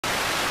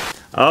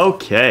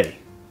Okay.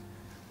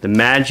 The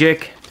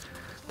magic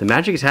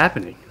is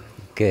happening.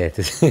 Good.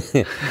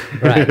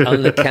 Right,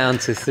 on the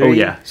count of three. Oh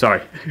yeah,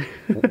 sorry.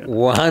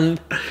 1,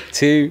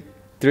 2,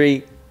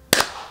 3.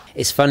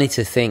 It's funny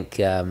to think,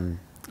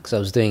 because I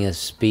was doing a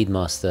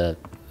Speedmaster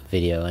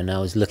video and I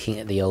was looking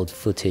at the old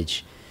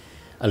footage.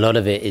 A lot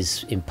of it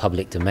is in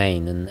public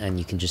domain, and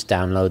you can just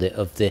download it,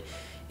 of the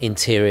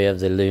interior of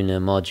the lunar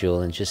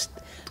module, and just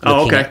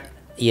looking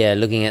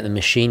looking at the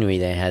machinery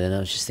they had. And I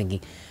was just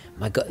thinking,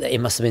 my God, it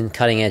must have been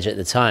cutting edge at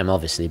the time,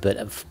 obviously,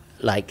 but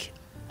like,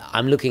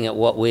 I'm looking at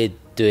what we're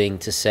doing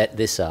to set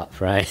this up,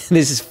 right?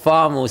 This is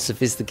far more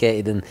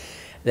sophisticated than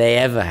they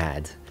ever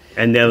had.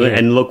 And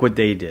and look what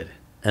they did.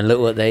 And look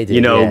what they did.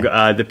 You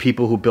know, the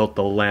people who built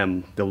the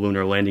LEM, the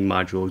Lunar Landing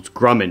Module,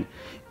 Grumman,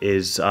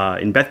 is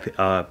in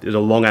there's a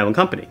Long Island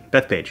company,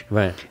 Bethpage.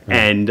 Right.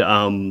 And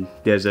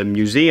there's a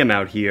museum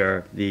out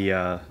here. The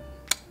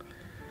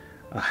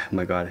oh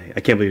my God, I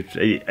can't believe.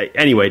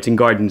 Anyway, it's in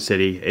Garden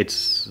City.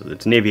 It's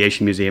an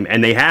aviation museum,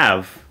 and they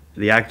have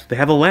they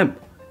have a LEM.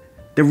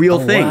 The real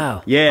thing.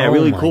 Wow. Yeah,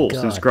 really cool.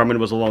 God. Since Grumman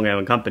was a Long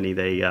Island company,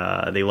 they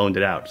loaned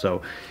it out.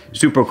 So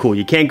super cool.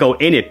 You can't go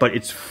in it, but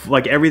it's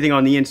like everything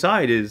on the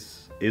inside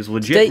is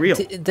legit real.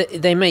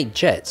 They make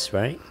jets,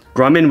 right?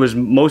 Grumman was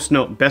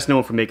best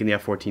known for making the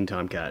F-14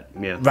 Tomcat.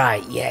 Yeah.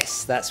 Right.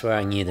 Yes, that's where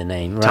I knew the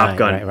name. Right, Top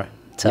Gun. Right.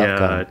 Top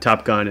Gun.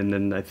 Top Gun, and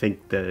then I think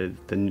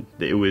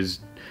it was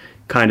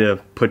kind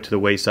of put to the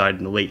wayside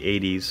in the late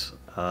 '80s,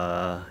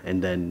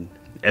 and then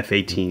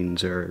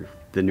F-18s are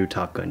the new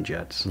Top Gun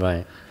jets.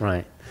 Right.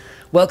 Right.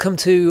 Welcome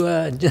to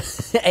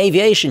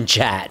Aviation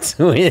Chat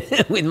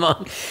with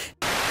Marc.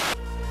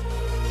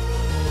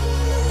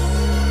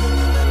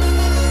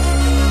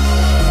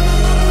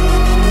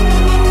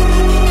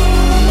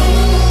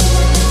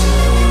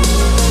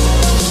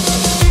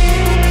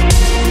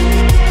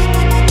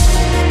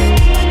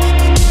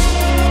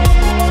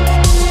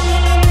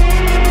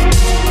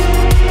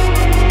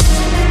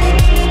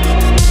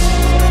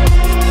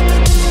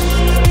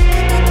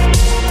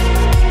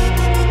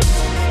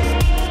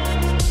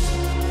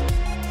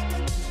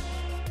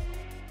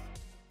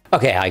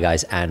 Okay, hi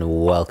guys,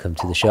 and welcome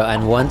to the show.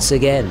 And once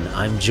again,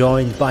 I'm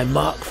joined by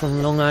Marc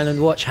from Long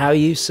Island Watch. How are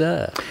you,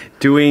 sir?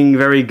 Doing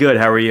very good.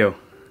 How are you?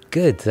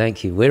 Good,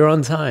 thank you. We're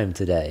on time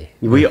today.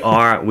 We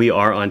are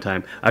on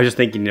time. I was just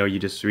thinking, you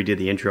just redid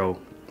the intro,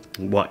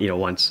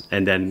 once,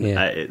 and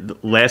then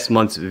last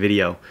month's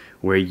video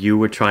where you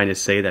were trying to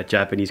say that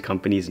Japanese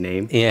company's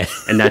name,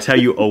 and that's how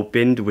you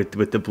opened with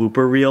the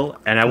blooper reel.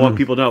 And I want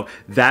people to know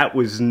that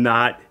was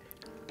not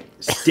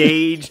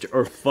staged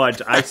or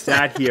fudged. I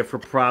sat here for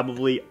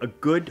probably a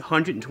good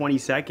 120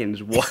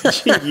 seconds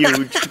watching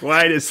you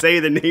try to say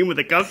the name of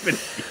the company.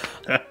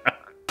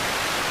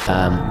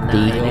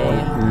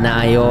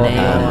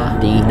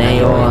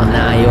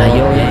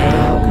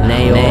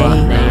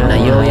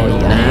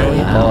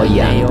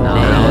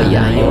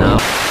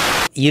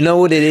 You know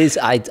what it is?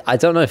 I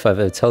don't know if I've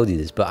ever told you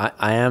this, but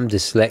I am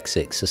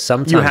dyslexic, so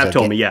sometimes you have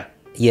told me, yeah.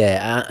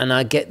 Yeah, and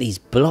I get these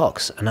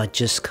blocks, and I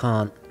just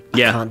can't. I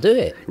can't do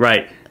it.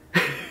 Right.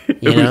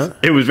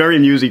 It was very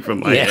amusing from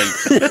my end.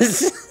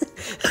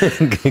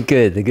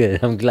 Good.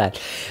 I'm glad.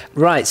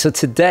 Right, so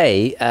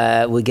today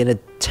we're going to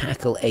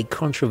tackle a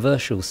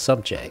controversial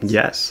subject.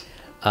 Yes.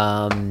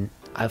 I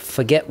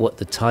forget what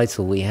the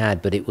title we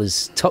had, but it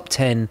was Top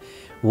 10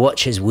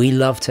 Watches We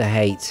Love to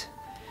Hate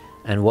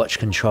and Watch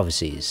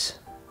Controversies.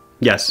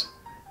 Yes.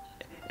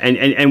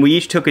 And we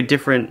each took a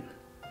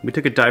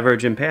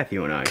divergent path,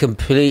 you and I.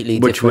 Completely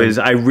different. Which was,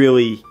 I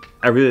really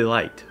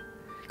liked.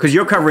 Because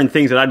you're covering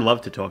things that I'd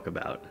love to talk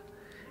about.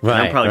 Right,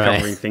 and I'm probably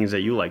covering things that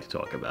you like to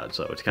talk about,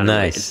 so it's kind of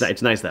nice.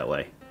 It's nice that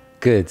way.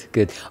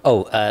 Good.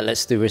 Oh,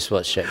 let's do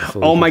wristwatch check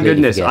before. Oh my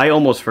goodness, I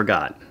almost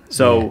forgot.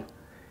 So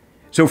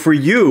for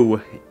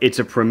you, it's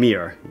a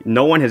premiere.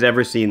 No one has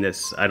ever seen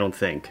this, I don't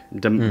think.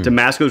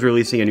 Damasco's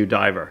releasing a new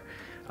diver,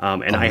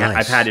 and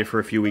I've had it for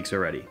a few weeks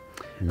already.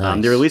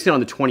 Nice. They're releasing it on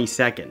the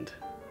 22nd.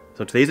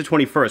 So today's the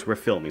 21st. We're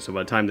filming, so by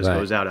the time this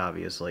goes out,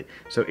 obviously.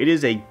 So it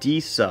is a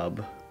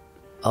D-sub.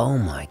 Oh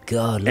my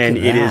God! Look and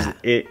at it that.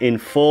 is in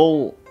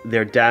full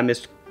their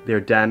damaged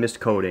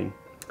coating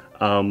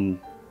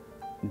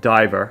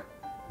diver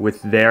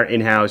with their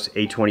in-house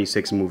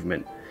A26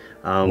 movement.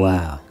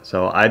 Wow!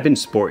 So I've been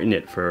sporting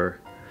it for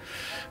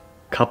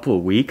a couple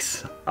of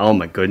weeks. Oh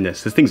my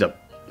goodness, this thing's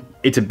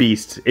it's a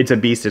beast. It's a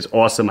beast. It's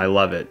awesome. I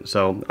love it.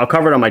 So I'll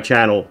cover it on my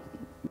channel.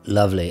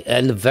 Lovely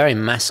and very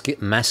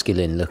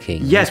masculine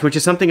looking. Yes, which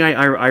is something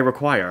I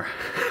require.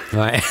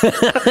 Right.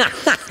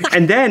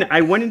 And then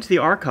I went into the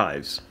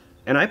archives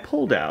and I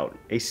pulled out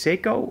a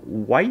Seiko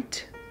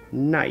White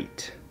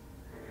Knight.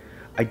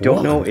 I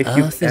don't know if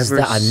you've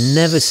ever. I've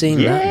never seen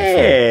that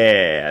before.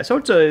 Yeah, so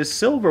it's a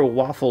silver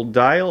waffle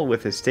dial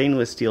with a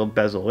stainless steel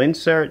bezel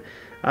insert.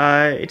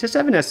 It's a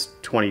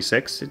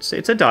 7S26.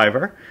 It's a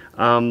diver.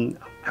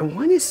 I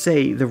want to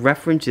say the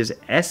reference is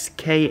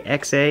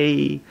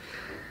SKXA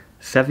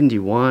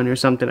 71 or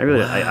something.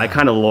 I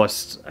kind of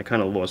lost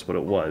what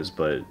it was,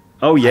 but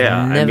oh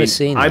yeah, I've never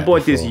seen that I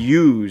bought this before.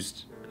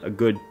 used a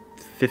good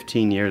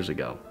 15 years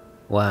ago.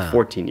 Wow.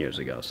 14 years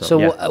ago. So, so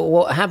yeah.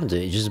 what happened to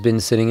it? It's just been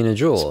sitting in a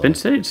drawer? It's been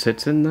sitting, it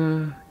sits in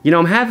the... You know,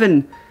 I'm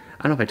having...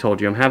 I don't know if I told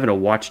you, I'm having a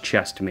watch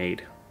chest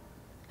made.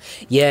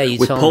 Yeah, you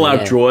with told pull-out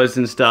me, drawers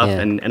and stuff.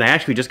 Yeah. And I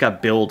actually just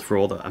got billed for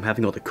all the... I'm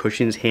having all the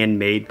cushions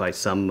handmade by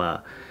some...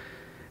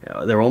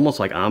 they're almost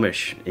like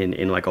Amish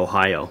in like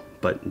Ohio.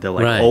 But they're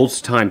like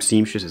old-time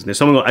seamstresses. And there's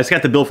someone... I just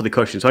got the bill for the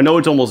cushions, so I know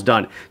it's almost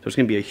done. So it's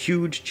going to be a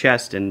huge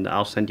chest, and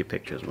I'll send you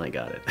pictures when I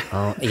got it.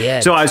 Oh, yeah.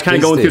 So I was kind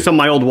of going through some of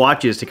my old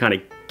watches to kind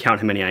of count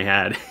how many I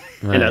had.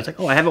 Right. And I was like,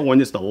 oh, I haven't worn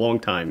this in a long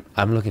time.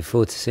 I'm looking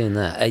forward to seeing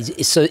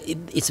that. So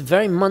it's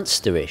very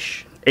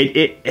Munster-ish.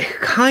 It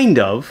kind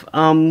of.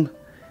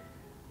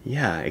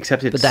 Yeah,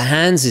 except it's... But the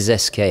hands is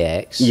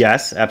SKX.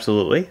 Yes,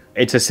 absolutely.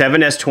 It's a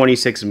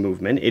 7S26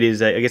 movement. It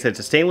is, I guess it's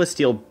a stainless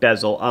steel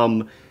bezel.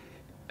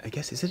 I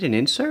guess, is it an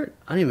insert?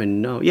 I don't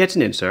even know. Yeah, it's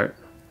an insert.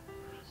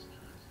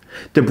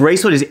 The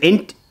bracelet is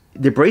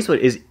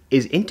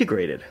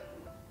integrated.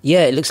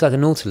 Yeah, it looks like a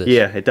Nautilus.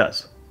 Yeah, it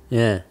does.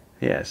 Yeah.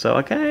 Yeah, so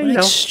okay, you know.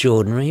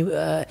 Extraordinary.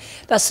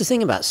 That's the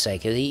thing about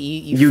Seiko.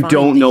 You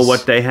don't know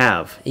what they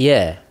have.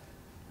 Yeah.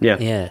 Yeah.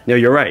 Yeah. No,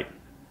 you're right.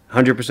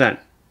 100%.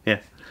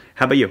 Yeah.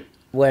 How about you?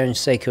 Wearing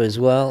Seiko as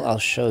well, I'll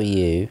show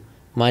you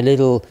my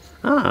little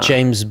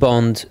James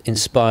Bond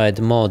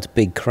inspired mod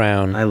big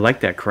crown. I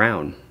like that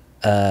crown.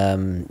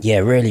 Yeah,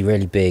 really,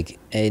 really big.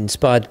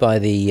 Inspired by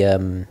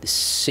the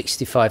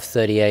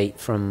 6538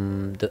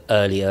 from the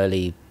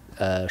early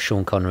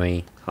Sean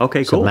Connery.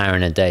 Okay, cool.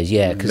 Submariner days,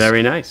 yeah.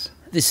 Very nice.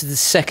 This is the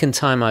second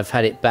time I've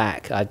had it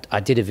back. I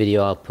did a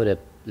video. I'll put a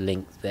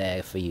link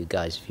there for you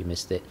guys if you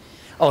missed it.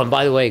 Oh, and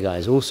by the way,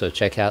 guys, also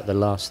check out the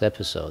last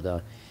episode.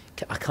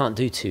 I can't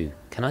do two.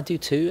 Can I do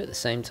two at the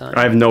same time?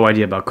 I have no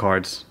idea about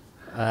cards.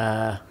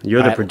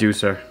 You're the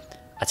producer.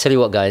 I tell you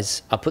what,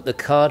 guys. I'll put the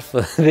card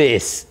for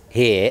this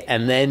here,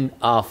 and then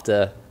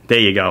after... There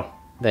you go.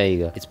 There you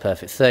go. It's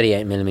perfect.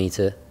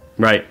 38mm.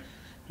 Right.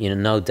 You know,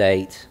 no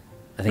date.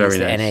 I think Very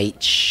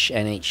it's the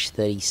nice.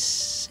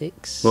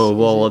 NH36.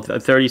 Well,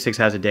 36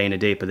 has a day and a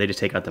date, but they just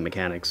take out the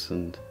mechanics,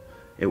 and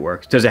it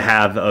works. Does it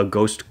have a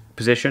ghost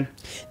position?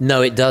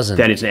 No, it doesn't.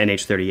 Then it's an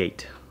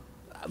NH38.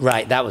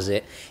 Right, that was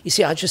it. You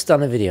see, I've just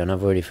done a video, and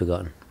I've already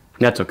forgotten.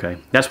 That's okay.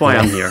 That's why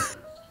I'm here.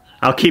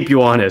 I'll keep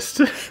you honest.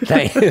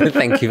 Thank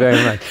you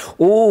very much.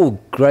 Oh,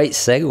 great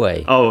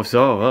segue.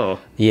 Oh.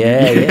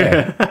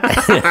 Yeah.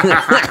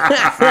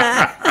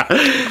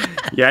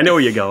 Yeah, I know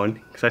where you're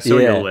going, because I saw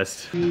your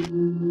list.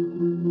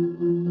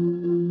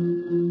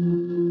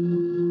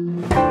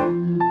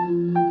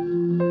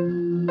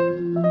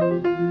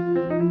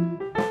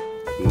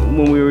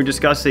 When we were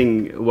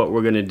discussing what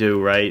we're going to do,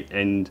 right,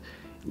 and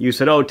you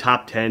said, oh,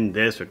 top 10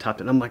 this or top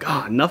 10. I'm like,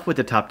 oh, enough with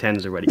the top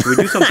 10s already. Can we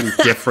do something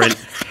different?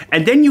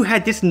 And then you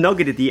had this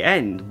nugget at the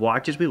end,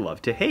 watches we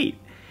love to hate.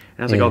 And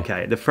I was like,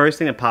 okay. The first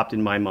thing that popped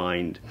in my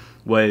mind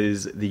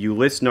was the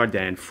Ulysse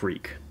Nardin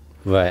Freak.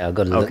 Right, I've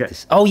got to look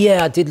this. Oh,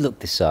 yeah, I did look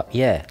this up.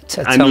 Yeah.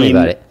 Tell me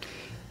about it.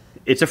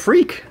 It's a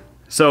freak.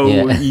 So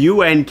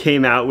UN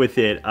came out with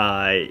it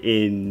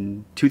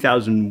in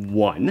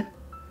 2001.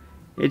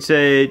 It's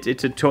a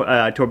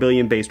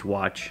tourbillon-based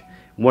watch.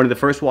 One of the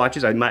first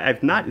watches, I've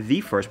not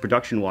the first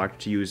production watch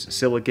to use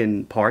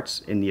silicon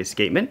parts in the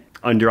escapement,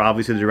 under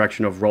obviously the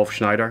direction of Rolf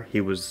Schneider. He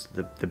was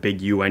the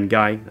big UN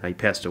guy. He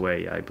passed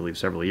away, I believe,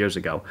 several years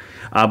ago.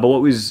 But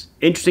what was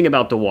interesting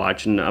about the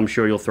watch, and I'm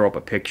sure you'll throw up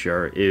a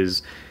picture,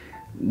 is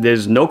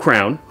there's no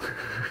crown,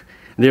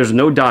 there's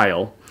no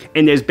dial,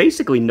 and there's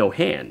basically no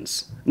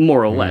hands,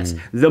 more or less.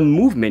 The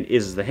movement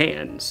is the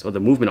hands, or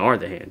the movement are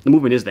the hands. The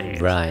movement is the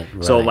hands. Right.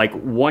 So like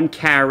one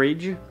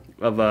carriage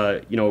of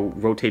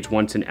rotates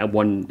once in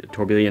one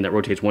tourbillon that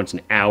rotates once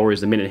an hour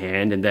is the minute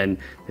hand, and then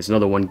there's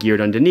another one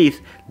geared underneath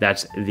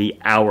that's the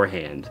hour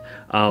hand.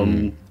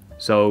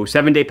 So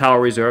 7-day power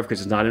reserve,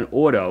 because it's not an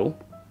auto.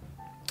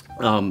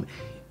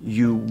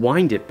 You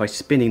wind it by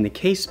spinning the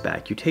case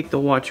back. You take the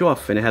watch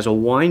off and it has a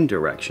wind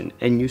direction,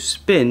 and you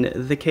spin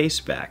the case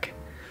back.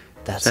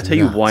 That's how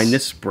you wind the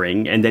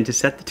spring, and then to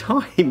set the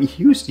time,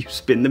 you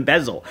spin the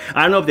bezel.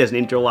 I don't know if there's an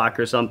interlock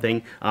or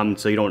something,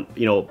 so you don't,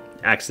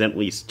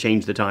 accidentally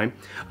change the time.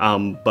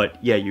 But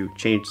yeah, you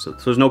change. So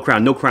there's no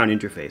crown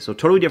interface. So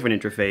totally different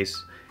interface.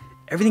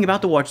 Everything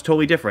about the watch is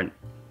totally different.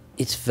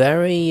 It's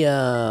very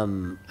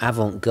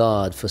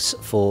avant-garde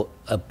for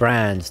a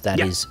brand that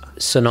is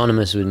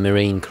synonymous with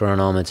marine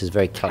chronometers,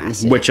 very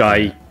classic. Which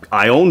I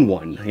own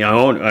one.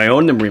 I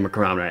own the Marine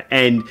chronometer,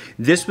 and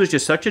this was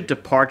just such a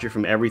departure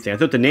from everything. I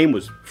thought the name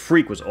was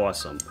Freak was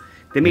awesome.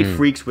 They made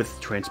freaks with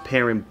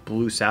transparent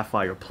blue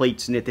sapphire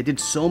plates in it. They did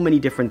so many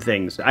different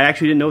things. I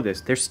actually didn't know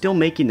this. They're still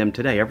making them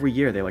today. Every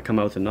year they come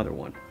out with another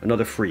one,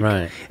 another freak.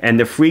 Right. And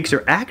the freaks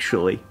are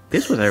actually,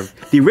 the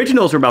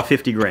originals are about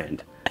 50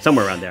 grand,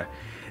 somewhere around there.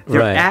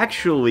 They're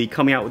actually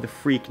coming out with a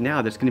freak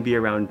now that's going to be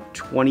around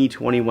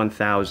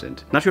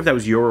 21,000. Not sure if that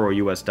was euro or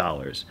US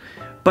dollars.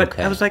 But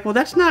I was like, well,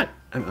 that's not,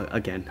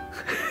 again,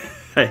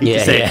 I hate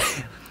to say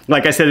it.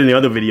 Like I said in the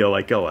other video,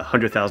 like, a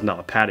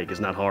 $100,000 Patek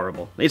is not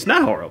horrible. It's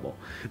not horrible.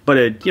 But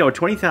a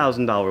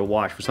 $20,000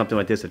 watch for something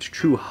like this that's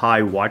true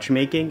high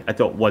watchmaking, I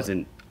thought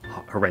wasn't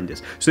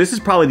horrendous. So this is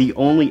probably the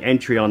only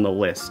entry on the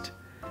list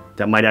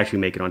that might actually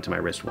make it onto my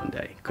wrist one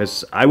day,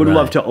 because I would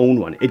love to own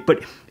one.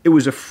 But it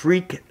was a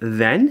freak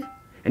then,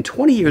 and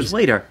 20 years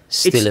later, it's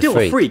still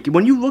a freak.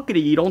 When you look at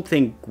it, you don't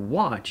think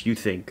watch, you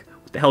think,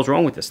 what the hell's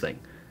wrong with this thing?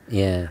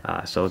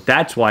 Yeah. So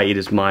that's why it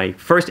is my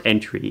first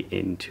entry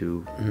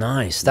into.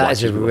 Nice. That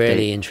is a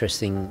really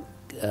interesting.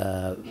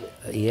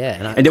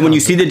 Yeah. And then when you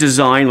see the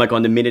design, like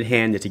on the minute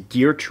hand, there's a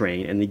gear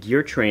train, and the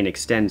gear train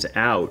extends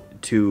out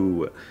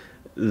to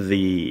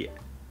the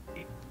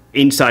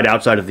inside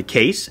outside of the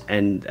case,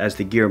 and as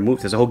the gear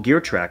moves, there's a whole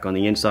gear track on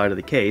the inside of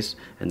the case,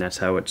 and that's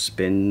how it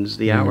spins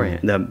the hour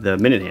hand, the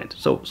minute hand.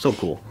 So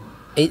cool.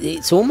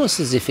 It's almost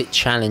as if it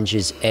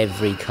challenges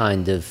every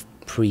kind of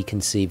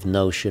preconceived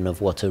notion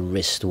of what a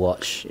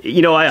wristwatch should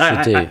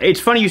do. It's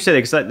funny you said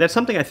it, because that's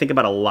something I think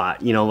about a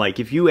lot. Like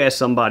if you ask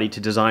somebody to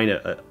design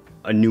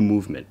a new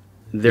movement,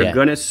 they're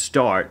going to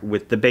start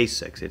with the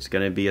basics. It's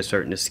going to be a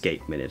certain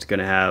escapement. It's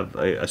going to have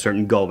a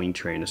certain going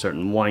train, a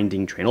certain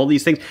winding train, all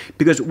these things,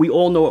 because we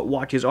all know what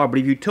watches are. But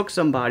if you took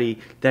somebody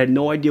that had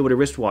no idea what a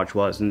wristwatch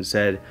was and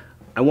said,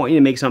 I want you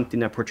to make something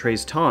that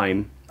portrays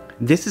time,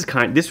 this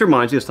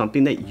reminds me of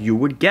something that you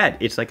would get.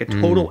 It's like a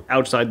total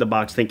outside the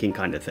box thinking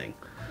kind of thing.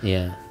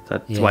 Yeah.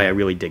 That's why I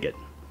really dig it.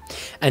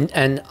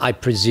 And I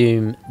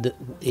presume that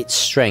its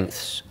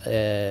strengths,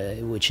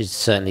 which is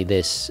certainly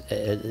this,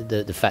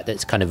 the fact that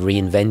it's kind of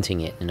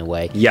reinventing it in a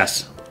way.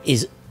 Yes.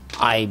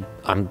 I'm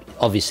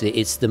obviously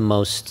it's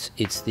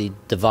the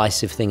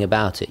divisive thing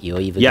about it. You're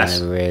either going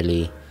to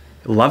really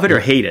love it or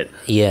hate it.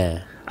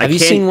 Yeah. Have you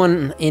seen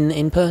one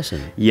in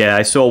person? Yeah,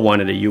 I saw one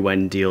at a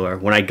UN dealer.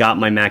 When I got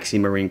my Maxi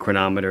Marine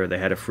chronometer, they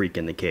had a freak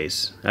in the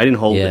case. I didn't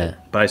hold it,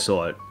 but I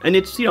saw it, and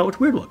it's it's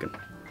weird looking.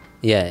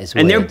 Yeah, it's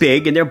weird. And they're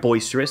big and they're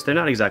boisterous. They're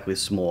not exactly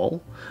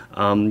small,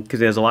 because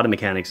there's a lot of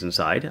mechanics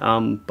inside.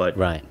 But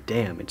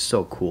damn, it's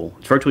so cool.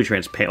 It's virtually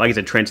transparent. Like I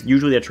said,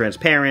 usually they're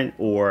transparent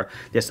or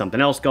there's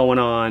something else going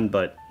on,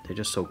 but they're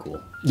just so cool.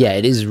 Yeah,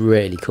 it is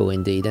really cool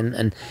indeed,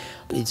 and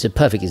it's a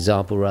perfect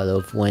example, rather,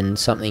 of when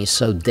something is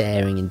so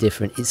daring and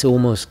different, it's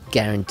almost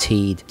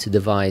guaranteed to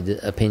divide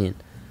opinion.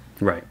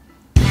 Right.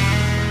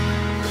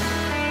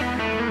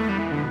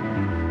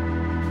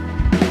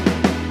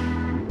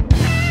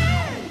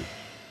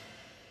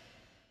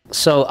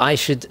 So I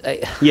should.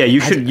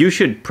 You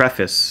should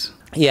preface.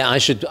 Yeah, I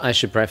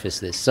should preface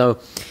this. So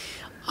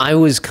I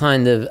was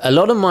kind of, a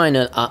lot of mine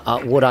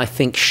are what I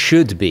think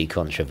should be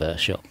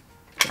controversial.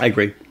 I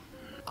agree.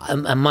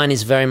 And mine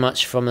is very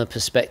much from the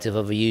perspective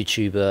of a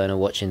YouTuber and a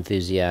watch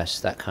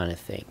enthusiast, that kind of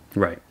thing.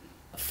 Right.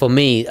 For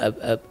me,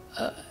 a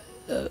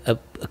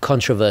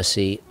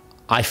controversy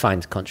I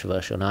find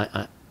controversial,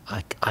 and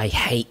I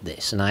hate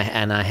this, and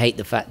I hate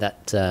the fact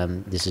that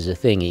this is a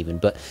thing even,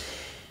 but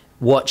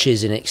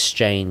watches in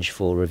exchange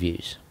for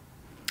reviews.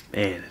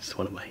 Man, it's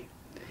one of my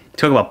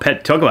talk about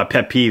pet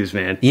peeves,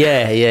 man.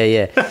 Yeah.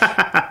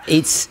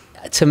 It's,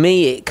 to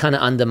me, it kind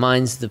of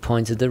undermines the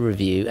point of the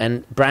review,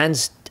 and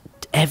brands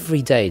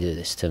every day do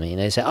this to me,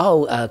 and they say,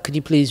 "Oh, could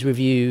you please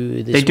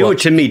review this?" They do it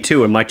to me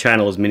too, and my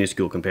channel is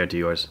minuscule compared to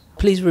yours.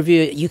 Please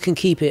review it. You can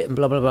keep it, and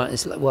blah blah blah.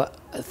 It's like,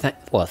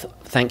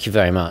 thank you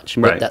very much,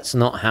 but that's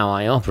not how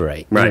I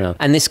operate. Right.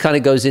 And this kind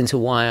of goes into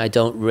why I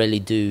don't really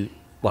do.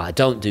 Well, I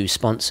don't do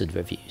sponsored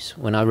reviews.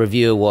 When I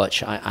review a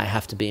watch, I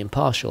have to be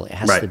impartial. It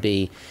has to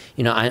be,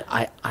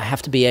 I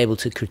have to be able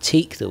to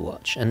critique the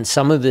watch. And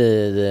some of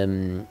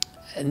a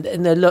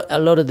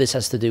lot of this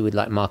has to do with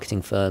like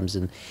marketing firms,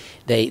 and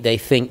they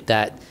think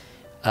that,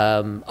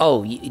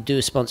 you do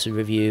a sponsored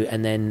review,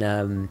 and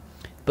then,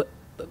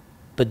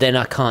 but then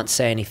I can't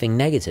say anything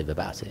negative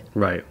about it.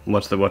 Right.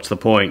 What's the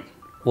point?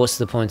 What's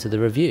the point of the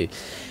review?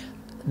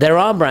 There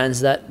are brands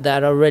that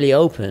are really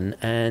open,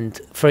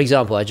 and for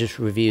example, I just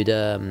reviewed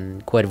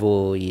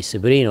Cuervo y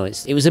Sobrino.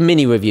 It was a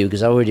mini review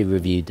because I already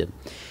reviewed them,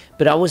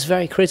 but I was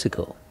very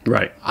critical.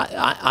 Right.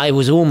 I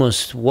was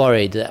almost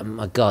worried that, oh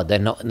my God, they're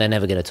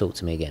never going to talk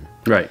to me again.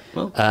 Right.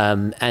 Well.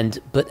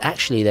 But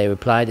actually they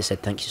replied. They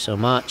said thank you so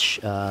much,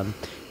 and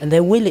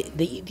they're willing.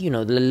 They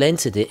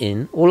lent it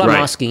in. All I'm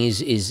asking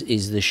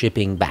is the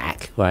shipping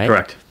back. Right.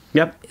 Correct.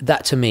 Yep.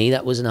 That, to me,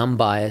 that was an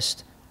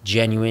unbiased,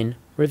 genuine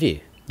review.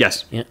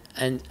 Yes. Yeah,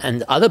 and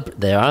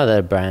there are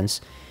other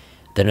brands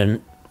that are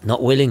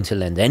not willing to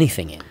lend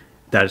anything in.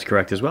 That is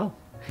correct as well.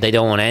 They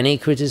don't want any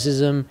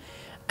criticism,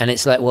 and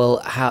it's like,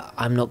 well,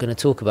 I'm not going to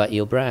talk about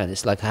your brand.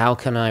 It's like, how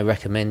can I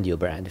recommend your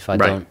brand if I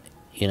don't,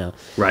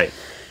 Right.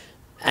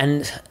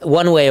 And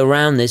one way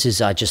around this is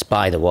I just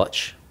buy the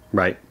watch.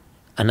 Right.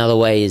 Another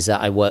way is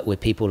that I work with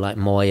people like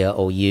Moya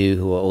or you,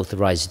 who are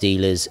authorized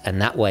dealers, and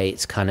that way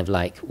it's kind of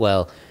like,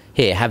 well,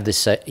 here, have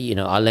this,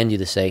 I'll lend you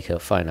the Seiko.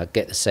 Fine, I'll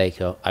get the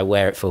Seiko. I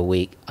wear it for a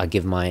week. I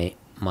give my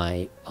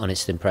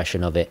honest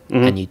impression of it,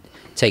 and you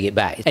take it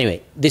back.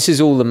 Anyway, this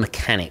is all the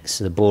mechanics,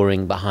 the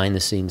boring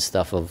behind-the-scenes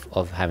stuff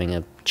of having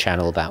a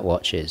channel about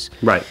watches.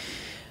 Right.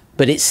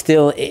 But it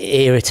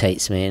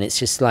irritates me, and it's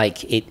just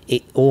like,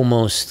 it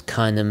almost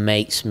kind of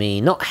makes me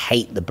not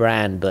hate the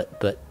brand,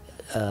 but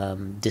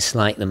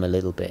dislike them a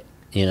little bit,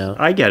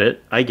 I get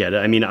it.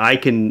 I mean, I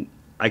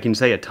can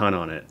say a ton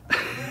on it.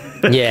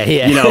 Yeah,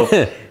 yeah. You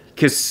know,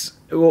 because,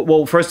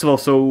 well, first of all,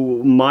 so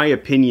my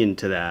opinion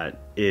to that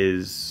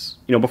is,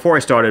 you know, before I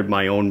started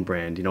my own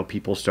brand, you know,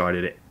 people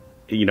started,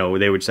 you know,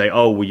 they would say,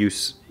 oh,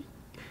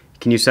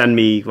 can you send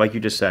me, like you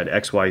just said,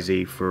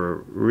 XYZ for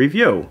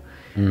review?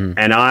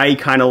 And I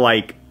kind of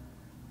like,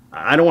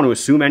 I don't want to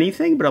assume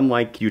anything, but I'm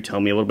like, you tell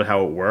me a little bit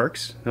how it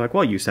works. They're like,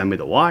 well, you send me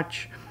the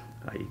watch.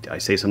 I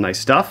say some nice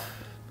stuff,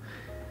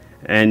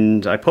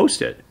 and I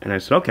post it. And I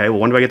said, okay, well,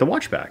 when do I get the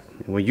watch back?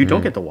 Well, you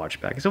don't get the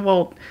watch back. I said,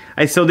 well,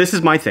 so this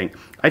is my thing.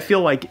 I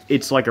feel like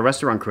it's like a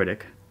restaurant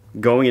critic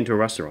going into a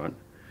restaurant,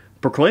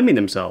 proclaiming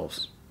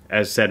themselves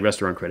as said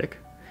restaurant critic,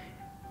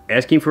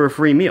 asking for a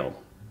free meal,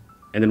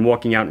 and then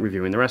walking out and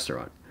reviewing the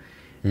restaurant.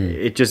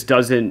 It just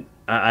doesn't,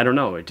 I don't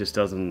know, it just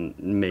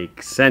doesn't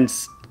make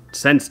sense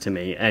to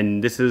me.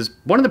 And this is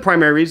one of the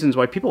primary reasons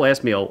why people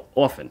ask me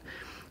often,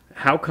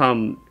 how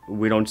come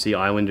we don't see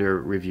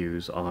Islander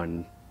reviews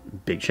on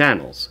big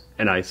channels?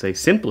 And I say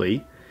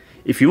simply,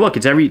 if you look,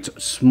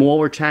 it's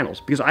smaller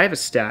channels, because I have a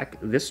stack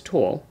this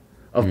tall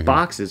of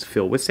boxes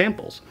filled with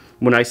samples.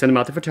 When I send them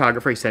out to the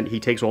photographer, he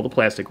takes all the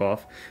plastic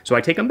off. So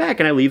I take them back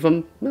and I leave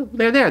them, well,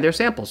 they're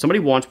samples. Somebody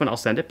wants one, I'll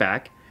send it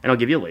back, and I'll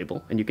give you a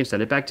label, and you can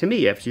send it back to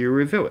me after you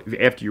review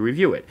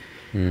it.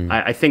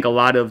 I think a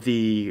lot of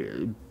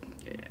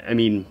I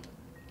mean,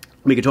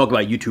 we could talk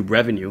about YouTube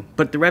revenue,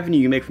 but the revenue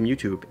you make from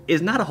YouTube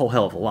is not a whole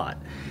hell of a lot.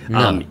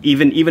 No.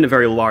 Even a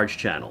very large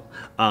channel.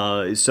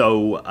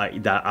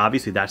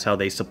 Obviously that's how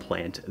they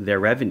supplant their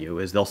revenue,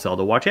 is they'll sell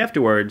the watch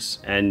afterwards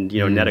and, you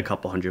know, net a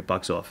couple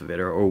 $100 off of it,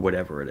 or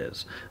whatever it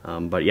is.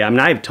 But yeah, I mean,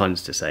 I have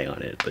tons to say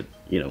on it, but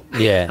you know,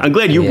 yeah, I'm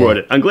glad you brought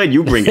it. I'm glad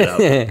you bring it up.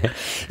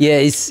 Yeah,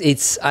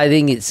 I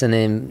think it's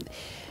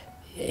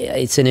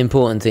an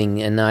important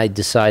thing, and I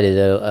decided,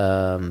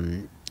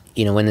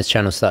 you know, when this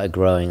channel started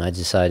growing, I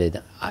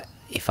decided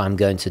if I'm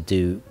going to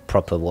do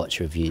proper watch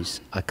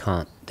reviews,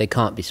 they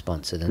can't be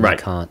sponsored, and right.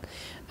 they can't.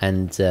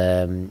 And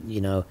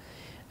you know,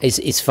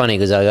 it's funny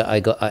because I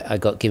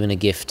got given a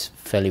gift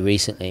fairly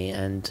recently,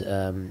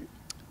 and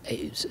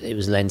it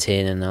was lent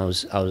in, and I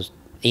was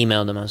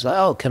emailed them. I was like,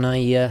 oh, can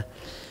I?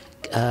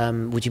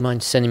 Would you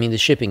mind sending me the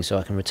shipping so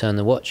I can return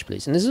the watch,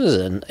 please? And this was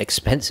an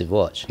expensive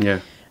watch.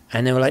 Yeah.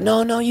 And they were like,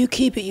 no, you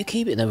keep it, you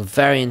keep it. And they were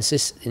very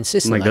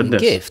insistent on the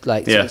gift,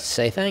 like to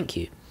say thank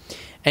you.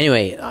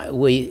 Anyway,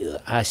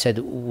 I said,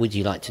 would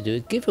you like to do a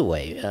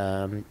giveaway?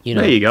 You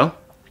know, there you go.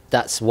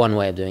 That's one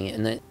way of doing it.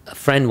 And then a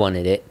friend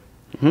wanted it,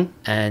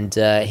 and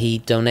he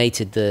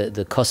donated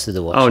the cost of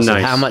the watch. Oh, nice.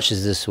 Said, how much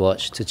is this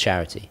watch to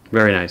charity?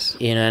 Very nice.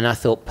 You know, and I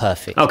thought,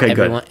 perfect. Okay,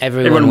 everyone, good.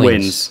 Everyone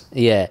wins.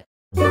 Yeah.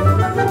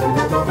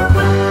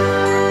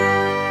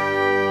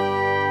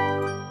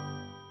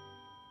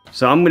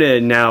 So I'm going to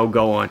now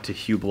go on to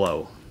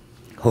Hublot,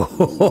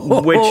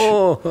 which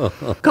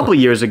a couple of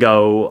years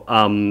ago,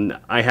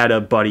 I had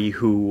a buddy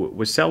who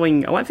was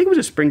selling, I think it was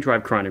a spring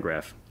drive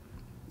chronograph.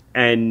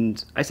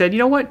 And I said, you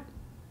know what?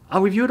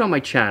 I'll review it on my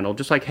channel.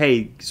 Just like,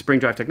 hey, spring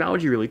drive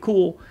technology, really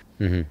cool.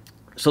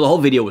 So the whole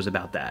video was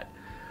about that.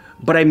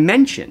 But I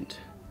mentioned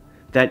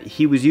that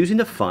he was using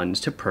the funds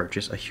to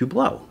purchase a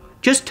Hublot.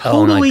 Just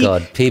totally. Oh my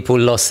God, people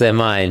lost their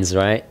minds,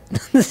 right?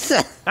 I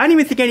didn't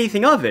even think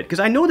anything of it because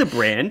I know the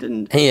brand,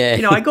 and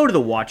you know, I go to the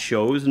watch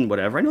shows and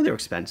whatever. I know they're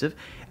expensive,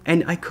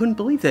 and I couldn't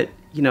believe that,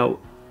 you know,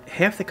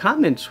 half the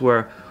comments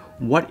were,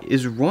 "What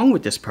is wrong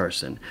with this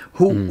person?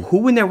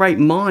 Who in their right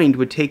mind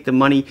would take the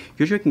money?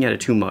 You're drinking out of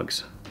 2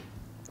 mugs.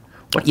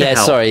 What the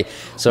hell? Sorry.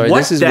 What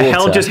this is the water.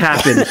 hell just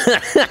happened?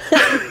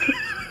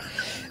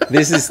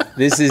 This is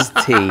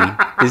tea.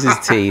 This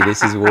is tea.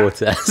 This is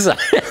water."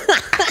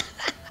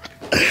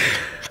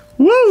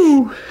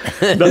 Woo!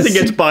 Nothing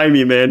gets by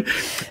me, man.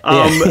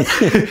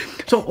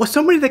 So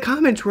many of the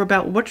comments were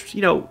about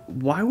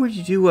why would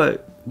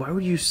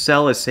you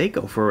sell a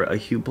Seiko for a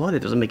Hublot? It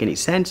doesn't make any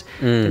sense.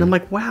 And I'm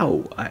like,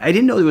 wow, I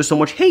didn't know there was so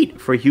much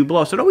hate for a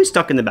Hublot. So it always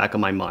stuck in the back of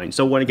my mind.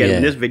 So when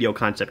this video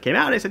concept came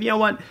out, I said, you know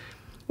what? I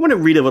want to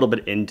read a little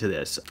bit into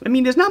this. I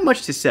mean, there's not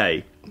much to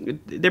say.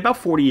 They're about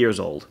 40 years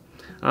old.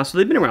 So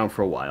they've been around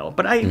for a while,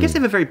 but I guess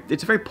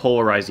it's a very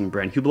polarizing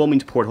brand. Hublot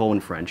means porthole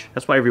in French.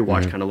 That's why every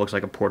watch kind of looks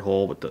like a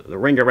porthole with the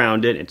ring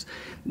around it. It's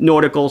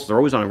nautical, so they're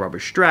always on a rubber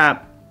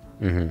strap.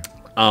 They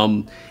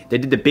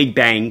did the Big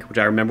Bang, which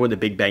I remember when the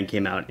Big Bang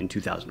came out in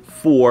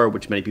 2004,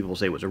 which many people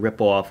say was a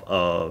ripoff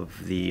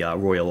of the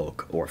Royal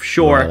Oak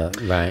Offshore.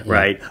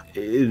 Right.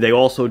 They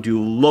also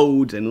do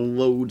loads and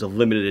loads of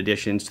limited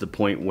editions to the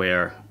point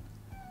where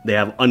they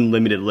have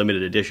unlimited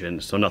limited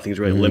editions, so nothing's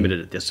really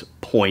limited at this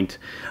point.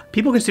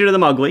 People consider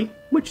them ugly,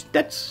 which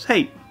that's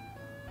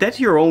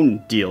your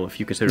own deal if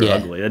you consider it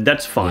ugly.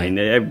 That's fine.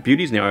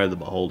 Beauty's in the eye of the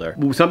beholder.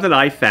 Something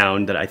I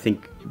found that I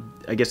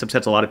guess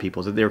upsets a lot of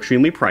people is that they're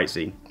extremely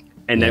pricey,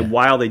 and that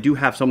while they do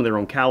have some of their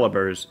own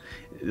calibers,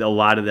 a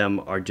lot of them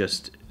are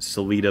just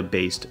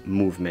Sellita-based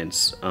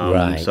movements.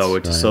 So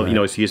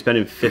you're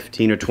spending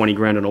 15 or 20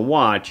 grand on a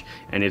watch,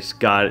 and it's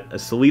got a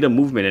Sellita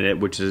movement in it,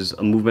 which is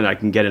a movement I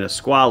can get in a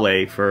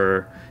Squale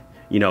for,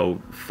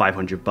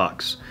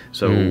 $500.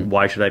 So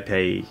why should I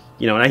pay,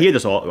 and I hear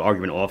this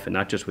argument often,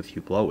 not just with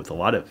Hublot, with a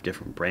lot of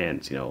different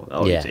brands,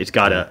 it's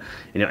got a,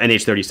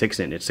 NH36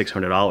 in it, it's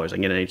 $600. I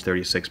can get an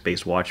NH36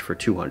 base watch for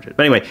 $200.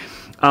 But anyway,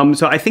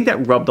 so I think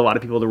that rubbed a lot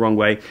of people the wrong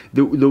way.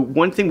 The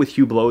one thing with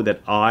Hublot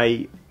that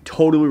I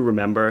totally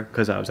remember,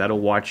 because I was at a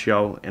watch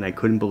show and I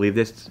couldn't believe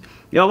this,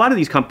 a lot of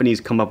these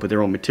companies come up with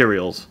their own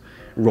materials,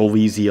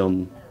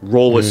 Rolesium,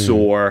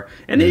 Rolesor,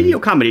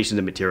 and combinations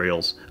of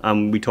materials.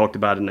 We talked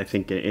about it, and I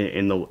think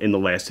in the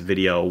last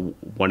video,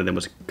 one of them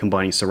was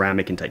combining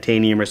ceramic and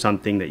titanium or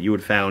something that you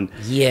had found.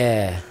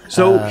 Yeah.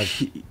 So I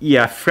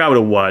forgot what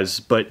it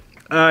was, but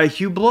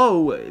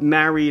Hublot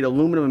married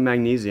aluminum and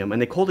magnesium, and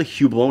they called it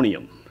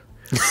Hublonium,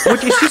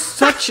 which is just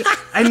such.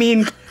 I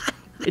mean,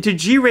 it's a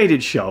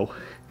G-rated show,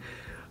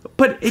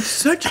 but it's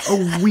such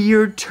a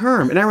weird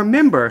term. And I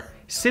remember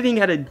sitting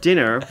at a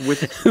dinner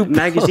with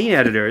magazine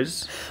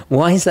editors.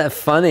 Why is that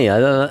funny? I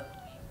don't know.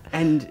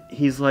 And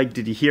he's like,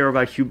 did you hear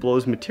about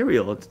Hublot's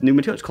material? It's new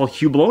material. It's called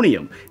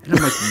Hublonium. And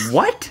I'm like,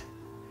 what?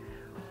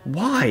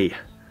 Why?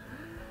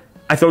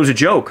 I thought it was a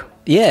joke.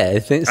 Yeah, I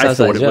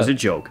thought it was a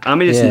joke. I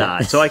mean, it's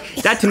not. So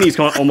that to me is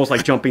almost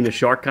like jumping the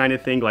shark kind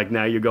of thing. Like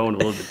now you're going a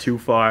little bit too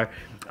far.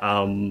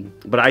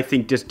 But I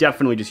think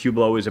definitely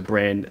Hublot is a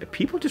brand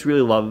people just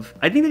really love.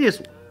 I think they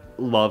just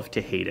love to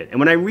hate it. And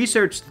when I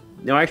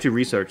actually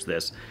researched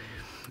this,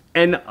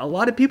 and a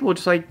lot of people are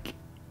just like,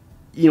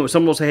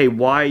 someone will say, hey,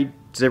 why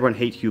does everyone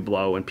hate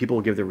Hublot? And people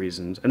will give their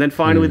reasons. And then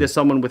finally there's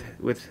someone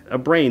with a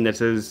brain that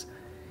says,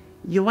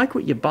 you like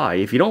what you buy.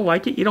 If you don't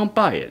like it, you don't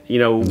buy it.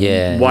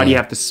 Why do you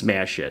have to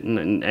smash it?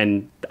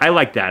 And I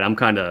like that. I'm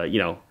kind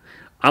of,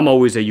 I'm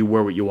always a you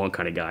wear what you want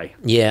kind of guy.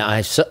 Yeah,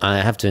 I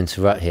have to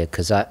interrupt here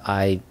because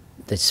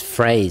this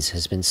phrase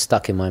has been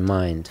stuck in my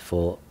mind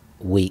for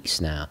weeks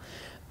now.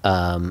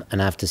 And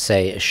I have to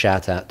say a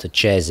shout out to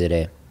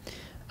Cesare,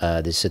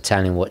 this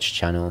Italian watch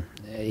channel.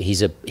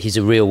 He's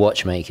a real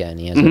watchmaker, and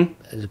he has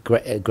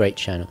a great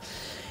channel.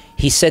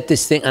 He said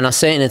this thing, and I'll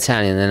say it in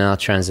Italian, and I'll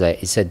translate.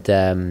 He said,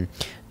 "Non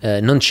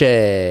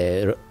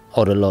c'è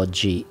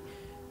orologi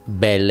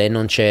belle,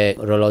 non c'è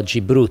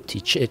orologi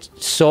brutti, c'è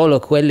solo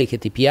quelli che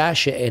ti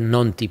piace e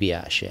non ti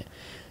piace."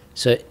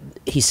 So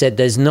he said,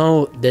 "There's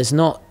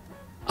not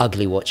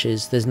ugly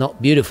watches, there's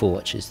not beautiful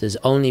watches, there's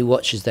only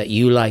watches that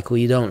you like or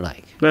you don't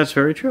like." That's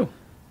very true.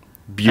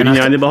 Beauty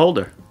behind the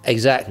beholder.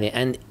 Exactly,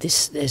 and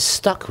this has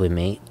stuck with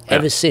me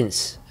ever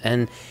since.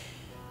 And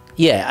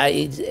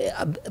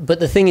but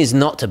the thing is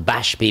not to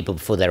bash people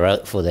for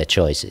their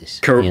choices.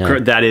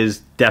 That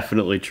is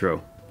definitely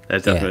true.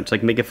 That's definitely it's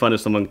like making fun of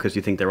someone because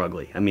you think they're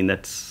ugly. I mean,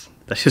 that's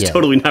just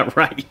totally not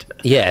right.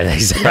 Yeah,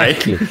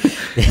 exactly.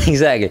 Right?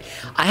 Exactly.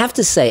 I have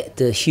to say,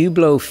 the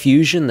Hublot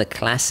Fusion, the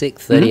classic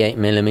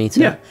 38mm.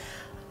 Yeah.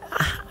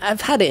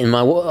 I've had it in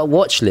my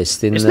watch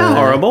list. It's not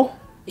horrible.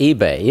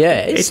 eBay,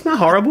 yeah. It's not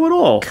horrible at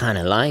all. Kind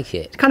of like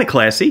it. It's kind of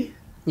classy.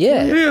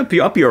 Yeah.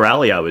 Up your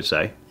alley, I would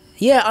say.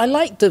 Yeah, I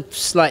like the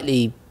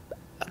slightly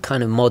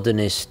kind of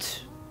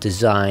modernist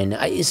design,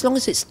 as long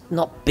as it's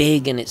not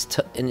big and it's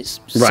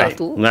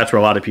subtle. And that's where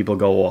a lot of people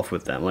go off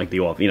with them, like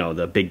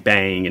the Big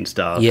Bang and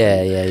stuff.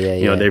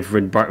 Yeah. They've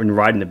been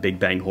riding the Big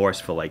Bang horse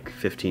for like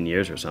 15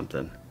 years or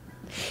something.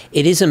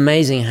 It is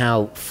amazing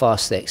how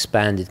fast they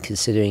expanded,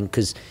 considering,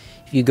 because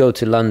if you go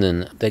to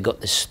London, they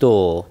got this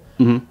store,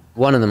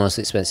 one of the most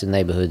expensive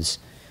neighborhoods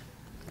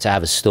to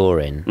have a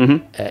store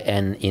in,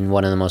 and in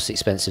one of the most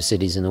expensive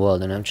cities in the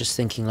world. And I'm just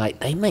thinking,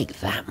 like, they make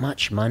that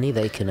much money,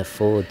 they can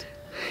afford.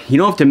 You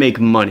don't have to make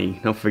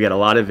money. Don't forget, a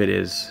lot of it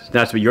is,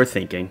 that's what you're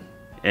thinking.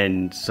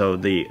 And so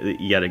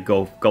you got to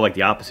go like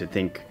the opposite.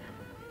 Think,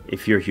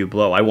 if you're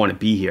Hublot, I want to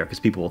be here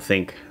because people will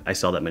think I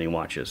sell that many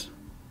watches.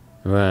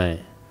 Right.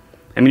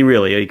 I mean,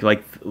 really,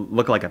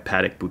 look like a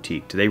Patek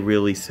boutique. Do they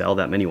really sell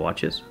that many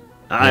watches?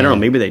 I don't know.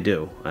 Maybe they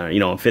do.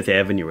 On Fifth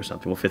Avenue or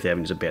something. Well, Fifth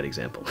Avenue is a bad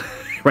example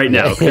right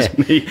now because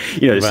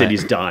the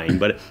city's dying.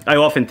 But I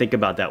often think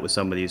about that with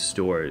some of these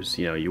stores.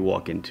 You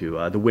walk into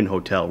the Wynn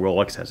Hotel.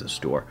 Rolex has a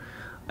store.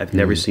 I've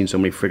never seen so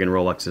many friggin'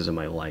 Rolexes in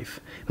my life.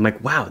 I'm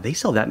like, wow, they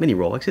sell that many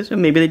Rolexes?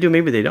 And maybe they do,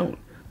 maybe they don't.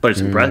 But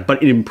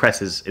it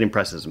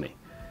impresses me.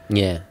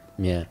 Yeah.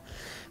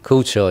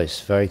 Cool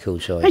choice. Very cool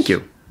choice. Thank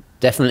you.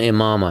 Definitely a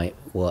Marmite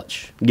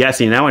watch. Yeah,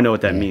 see, now I know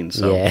what that means.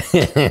 So.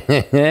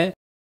 Yeah.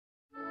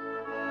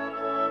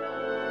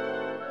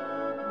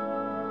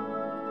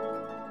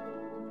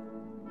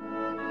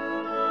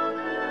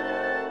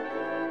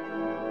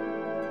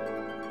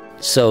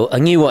 So a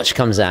new watch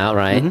comes out,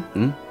 right?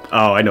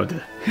 Oh, I know.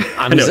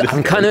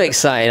 I'm kind of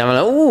excited. I'm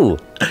like, ooh,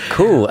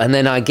 cool. And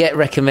then I get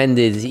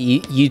recommended.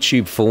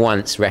 YouTube for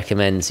once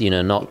recommends,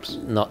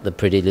 not the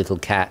pretty little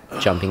cat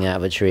jumping out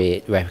of a tree.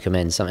 It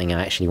recommends something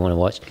I actually want to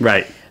watch.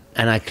 Right.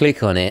 And I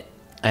click on it,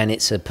 and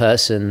it's a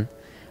person.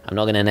 I'm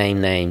not going to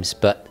name names,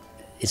 but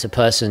it's a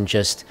person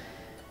just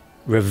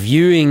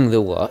reviewing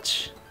the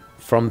watch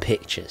from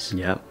pictures.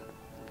 Yeah.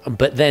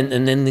 But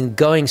then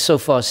going so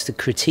far as to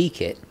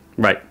critique it.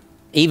 Right.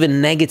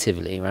 Even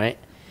negatively, right?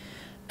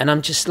 And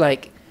I'm just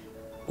like,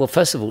 well,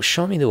 first of all,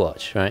 show me the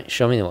watch, right?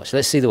 Show me the watch.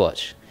 Let's see the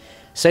watch.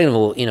 Second of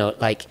all,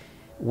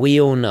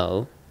 we all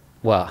know,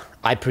 well,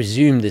 I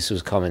presume this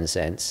was common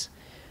sense,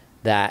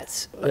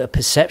 that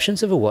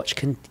perceptions of a watch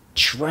can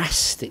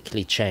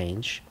drastically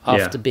change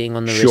after being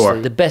on the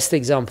wrist. The best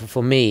example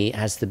for me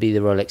has to be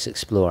the Rolex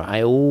Explorer.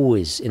 I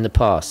always, in the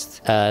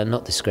past,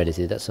 not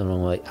discredited, that's the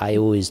wrong way, I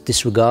always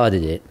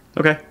disregarded it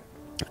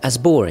as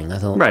boring. I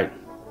thought,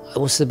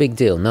 what's the big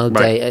deal? No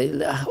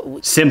day.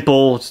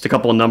 Simple, just a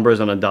couple of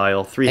numbers on a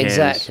dial, 3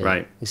 hands.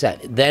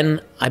 Exactly.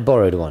 Then I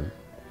borrowed one,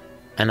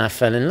 and I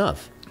fell in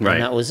love. And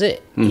that was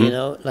it. You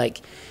know, like,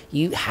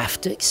 you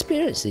have to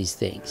experience these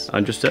things.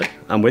 Understood.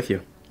 I'm with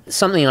you.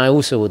 Something I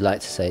also would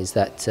like to say is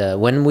that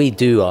when we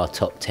do our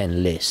top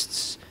 10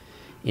 lists,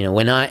 you know,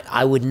 when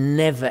I would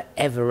never,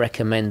 ever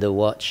recommend a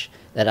watch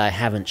that I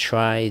haven't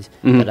tried,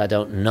 that I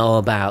don't know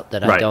about,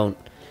 that I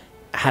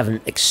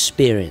haven't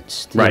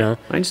experienced, you know?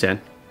 I understand.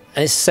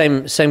 And it's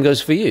the same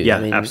goes for you. Yeah,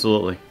 I mean,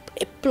 absolutely.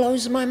 It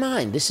blows my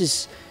mind. This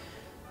is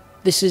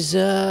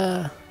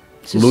lunacy?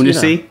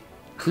 You know,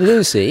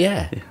 lunacy,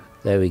 yeah.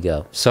 There we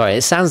go. Sorry,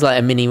 it sounds like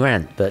a mini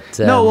rant, but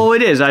no, well,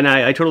 it is, and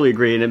I totally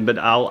agree. But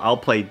I'll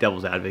play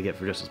devil's advocate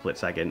for just a split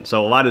second.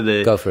 So a lot of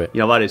the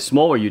a lot of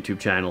smaller YouTube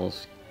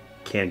channels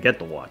can't get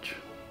the watch,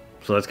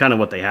 so that's kind of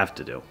what they have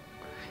to do.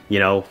 You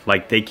know,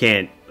 like they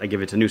can't, like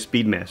if it's a new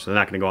Speedmaster, they're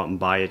not going to go out and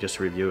buy it just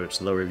to review it.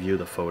 So they'll review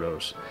the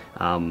photos,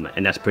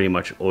 and that's pretty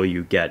much all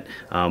you get.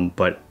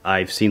 But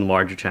I've seen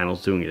larger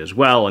channels doing it as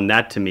well, and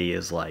that to me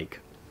is like,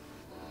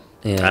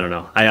 I don't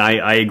know.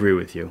 I agree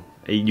with you.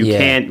 You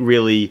can't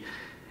really.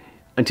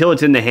 Until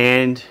it's in the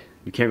hand,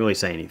 you can't really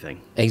say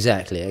anything.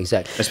 Exactly.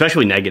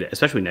 Especially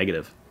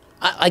negative.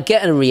 I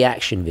get a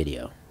reaction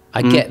video.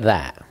 I get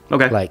that.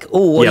 Okay. Like,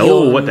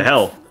 what the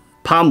hell?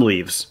 Palm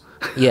leaves.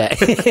 Yeah.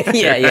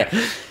 yeah.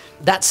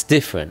 That's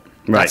different.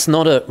 Right. That's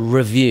not a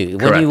review.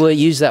 Correct. When you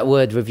use that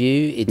word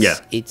review,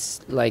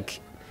 it's like,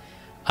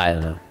 I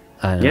don't know.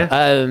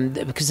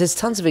 Because there's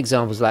tons of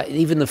examples, like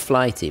even the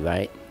Flighty,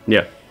 right?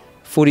 Yeah.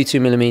 42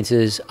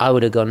 millimeters, I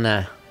would have gone,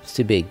 nah. It's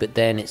too big, but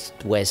then it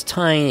wears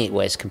tiny, it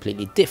wears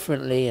completely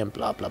differently, and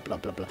blah blah blah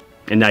blah blah.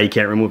 And now you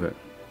can't remove it.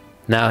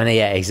 No,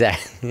 yeah,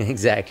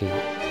 exactly.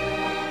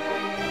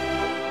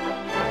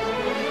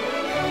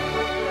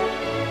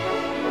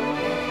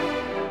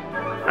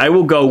 I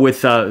will go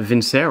with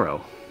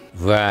Vincero.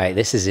 Right,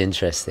 this is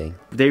interesting.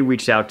 They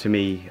reached out to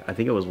me, I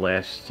think it was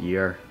last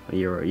year, a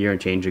year and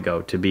change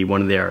ago, to be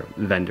one of their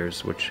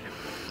vendors, which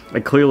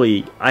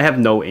clearly I have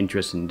no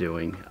interest in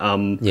doing.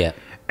 And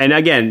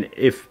again,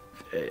 if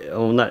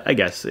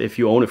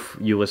you own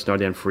you listen to our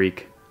damn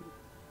Freak,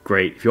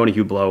 great. If you own a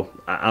Hublot,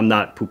 I'm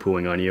not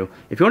poo-pooing on you.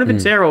 If you own a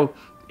Vincero,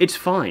 it's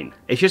fine.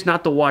 It's just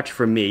not the watch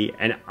for me,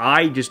 and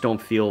I just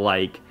don't feel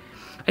like...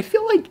 I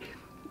feel like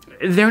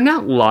they're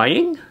not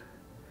lying,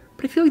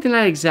 but I feel like they're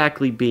not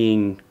exactly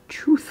being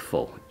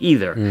truthful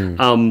either.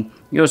 You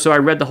know, so I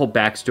read the whole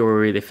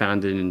backstory. They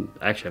founded in...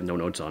 I actually have no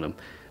notes on them.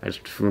 I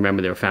just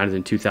remember they were founded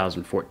in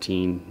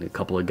 2014, a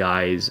couple of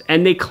guys.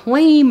 And they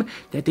claim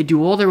that they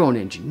do all their own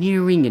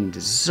engineering and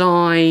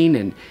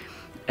design,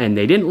 and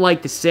they didn't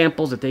like the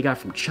samples that they got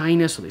from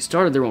China, so they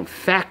started their own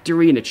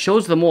factory, and it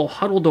shows them all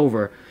huddled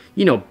over,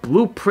 you know,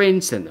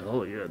 blueprints, and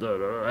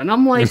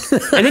I'm like...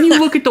 and then you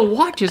look at the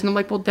watches, and I'm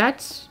like, well,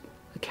 that's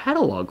a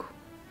catalog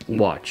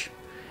watch.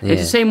 Yeah.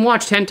 It's the same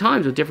watch 10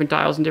 times with different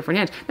dials and different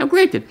hands. Now,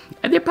 granted,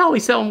 they're probably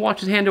selling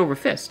watches hand over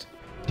fist.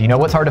 Do you know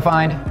what's hard to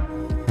find?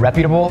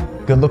 Reputable,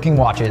 good-looking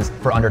watches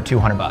for under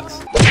 200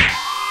 bucks.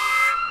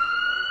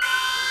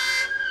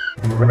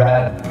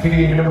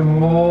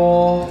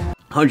 Reputable.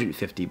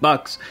 150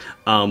 bucks.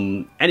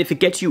 And if it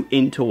gets you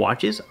into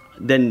watches,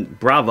 then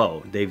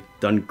bravo. They've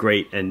done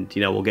great, and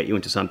you know, we'll get you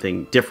into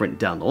something different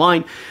down the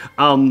line.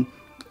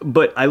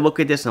 But I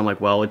look at this and I'm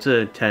like, well, it's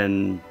a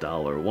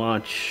 $10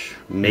 watch,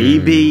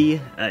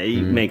 maybe.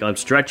 I'm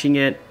stretching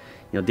it.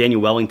 You know,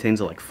 Daniel Wellingtons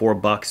are like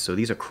 $4, so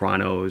these are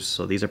chronos,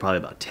 so these are probably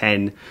about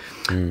 10.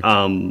 And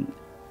I'm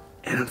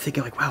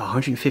thinking like, wow,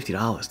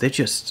 $150. They're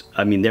just,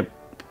 I mean, they're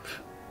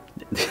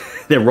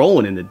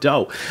rolling in the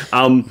dough.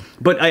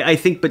 But I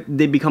think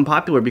they become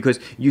popular because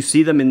you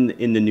see them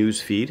in the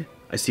news feed.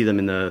 I see them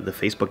in the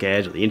Facebook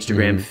ads or the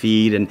Instagram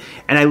feed, and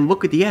I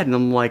look at the ad and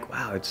I'm like,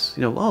 wow, it's,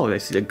 you know, I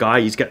see a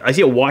guy, I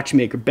see a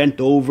watchmaker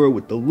bent over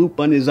with the loop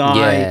on his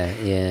eye,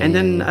 and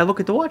then I look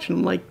at the watch and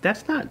I'm like,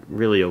 that's not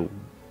really a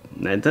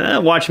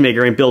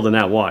watchmaker ain't building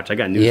that watch. I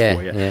got news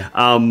for you.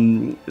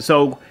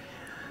 So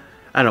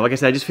I don't know. Like I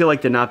said, I just feel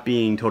like they're not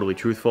being totally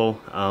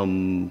truthful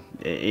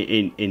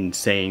in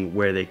saying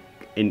where they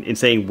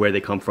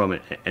come from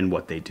and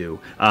what they do.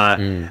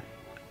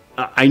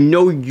 I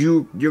know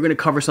you're going to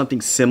cover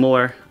something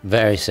similar.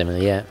 Very similar,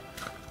 yeah.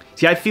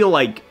 See, I feel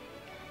like,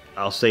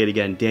 I'll say it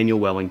again, Daniel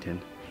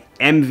Wellington,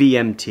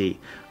 MVMT.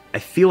 I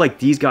feel like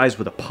these guys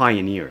were the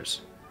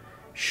pioneers.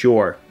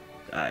 Sure,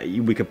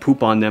 we could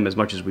poop on them as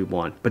much as we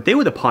want, but they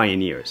were the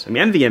pioneers. I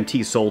mean,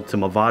 MVMT sold to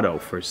Movado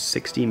for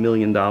 $60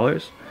 million.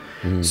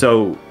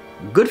 So,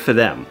 good for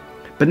them.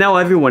 But now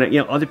everyone,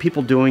 you know, other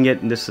people doing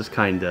it, and this is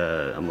kind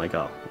of, I'm like,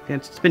 oh,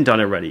 it's been done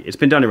already. It's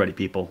been done already,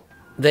 people.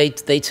 they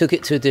took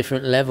it to a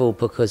different level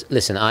because,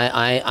 listen,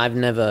 I've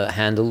never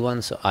handled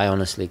one, so I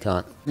honestly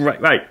can't.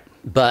 Right.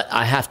 But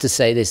I have to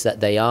say this,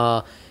 that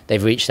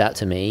they've reached out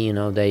to me, you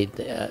know,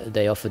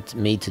 they offered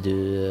me to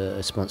do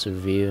a sponsored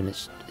review, and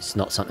it's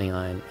not something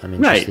I'm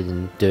interested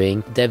in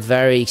doing. They're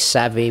very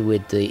savvy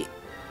with the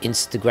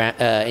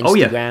Instagrammers.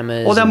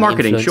 Oh, that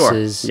marketing, sure.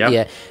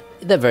 Yeah,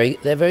 they're very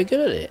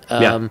good at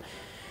it.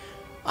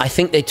 I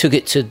think they took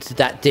it to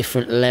that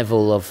different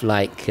level of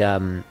like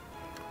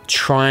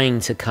trying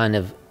to kind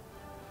of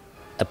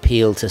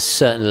appeal to a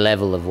certain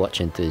level of watch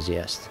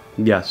enthusiast.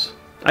 Yes,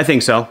 I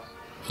think so.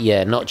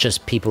 Yeah, not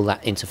just people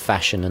that into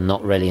fashion and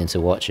not really into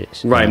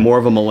watches. Right, more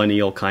of a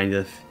millennial kind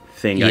of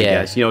thing, I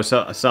guess. You know,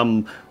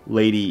 some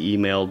lady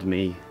emailed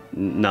me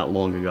not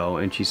long ago,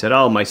 and she said,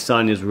 "Oh, my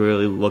son is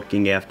really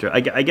looking after."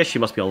 I guess she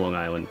must be on Long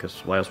Island, because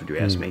why else would you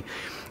ask me?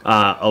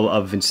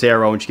 Of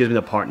Vincero, and she gives me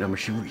the part number.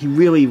 He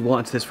really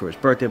wants this for his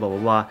birthday, blah blah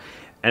blah.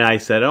 And I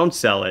said, "I don't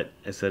sell it."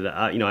 I said,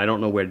 "You know, I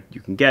don't know where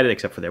you can get it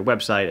except for their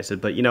website." I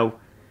said, "But you know,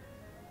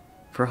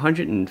 for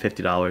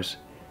 $150."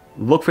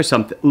 Look for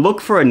something.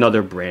 Look for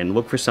another brand.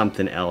 Look for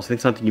something else. I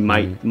think something you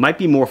might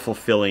be more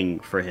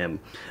fulfilling for him.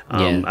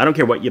 I don't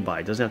care what you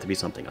buy. It doesn't have to be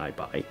something I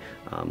buy.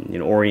 You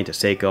know, Orient a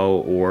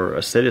Seiko or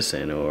a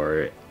Citizen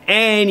or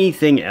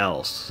anything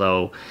else.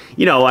 So,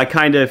 you know, I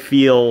kind of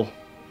feel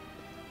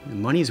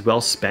money's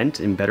well spent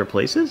in better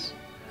places.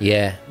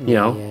 Yeah, you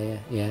know.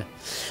 Yeah.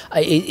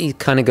 It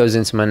kind of goes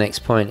into my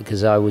next point,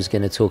 because I was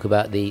going to talk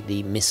about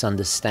the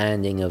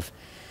misunderstanding of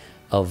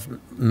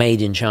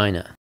made in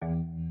China.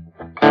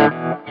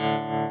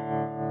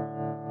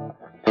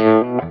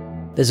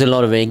 There's a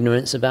lot of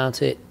ignorance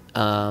about it,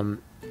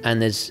 and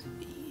there's,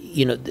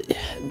 you know,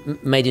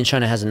 made in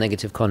China has a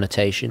negative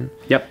connotation.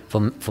 Yep.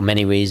 For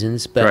many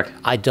reasons, but correct.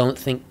 I don't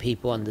think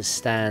people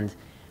understand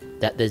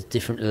that there's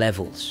different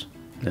levels.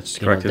 That's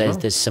correct.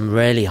 There's some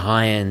really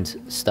high-end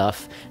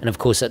stuff, and of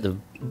course at the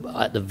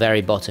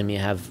very bottom you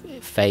have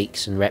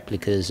fakes and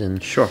replicas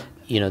and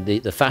you know,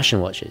 the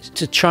fashion watches.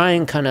 To try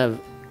and kind of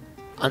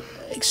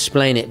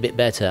explain it a bit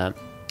better.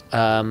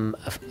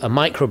 A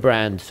micro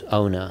brand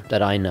owner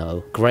that I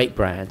know, great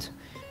brand,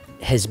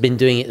 has been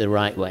doing it the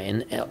right way,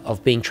 and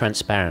of being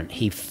transparent.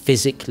 He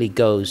physically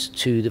goes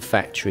to the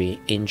factory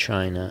in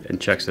China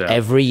and checks it out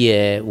every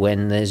year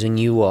when there's a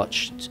new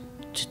watch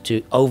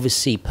to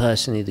oversee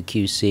personally the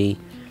QC,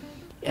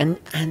 and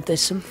there's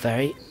some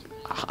very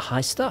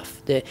high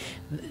stuff.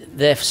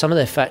 Some of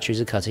their factories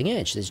are cutting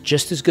edge. It's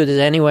just as good as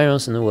anywhere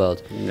else in the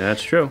world.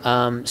 That's true.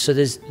 So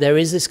there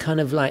is this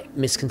kind of like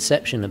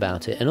misconception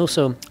about it. And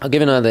also, I'll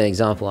give another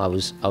example. I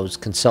was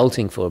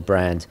consulting for a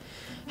brand,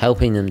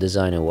 helping them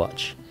design a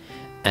watch,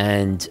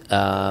 and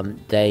I'm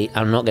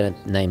not going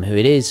to name who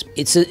it is.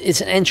 It's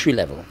an entry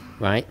level,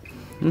 right?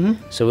 Mm-hmm.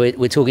 So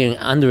we're talking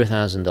under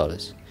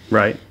 $1,000,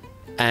 right?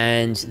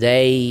 And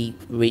they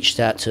reached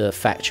out to a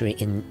factory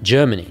in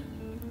Germany.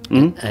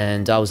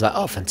 And I was like,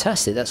 oh,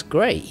 fantastic, that's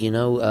great, you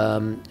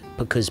know,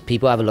 because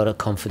people have a lot of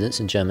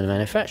confidence in German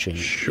manufacturing.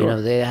 Sure. You know,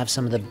 they have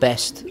some of the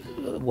best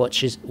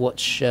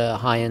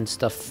high-end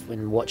stuff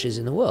in watches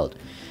in the world.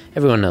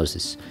 Everyone knows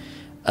this.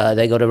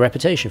 They got a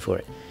reputation for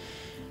it.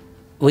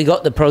 We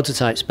got the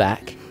prototypes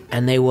back,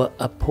 and they were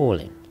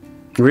appalling.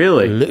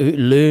 Really?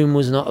 Loom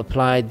was not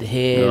applied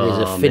here. There's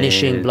a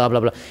finishing, man. Blah blah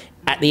blah.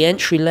 At the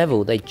entry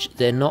level,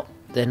 they're not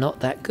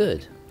that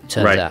good.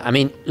 Turns out. I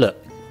mean, look.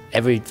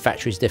 Every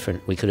factory is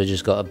different. We could have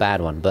just got a bad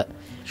one, but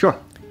sure.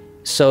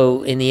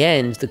 So in the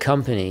end, the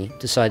company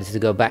decided to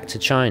go back to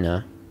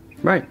China,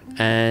 right?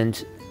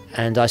 And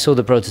I saw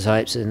the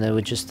prototypes, and they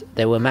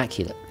were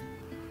immaculate,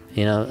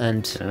 you know.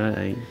 And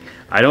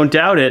I don't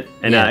doubt it,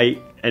 and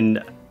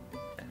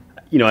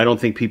you know, I don't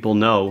think people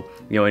know,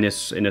 you know, in a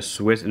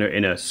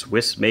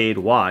Swiss-made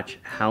watch,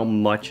 how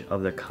much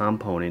of the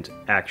components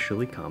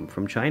actually come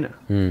from China.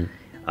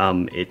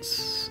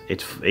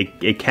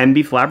 It can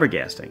be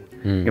flabbergasting.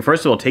 And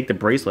first of all, take the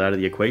bracelet out of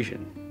the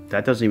equation.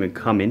 That doesn't even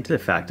come into the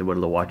fact of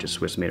whether the watch is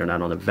Swiss made or not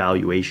on a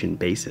valuation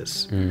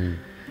basis. You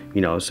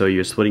know, so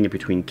you're splitting it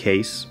between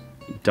case,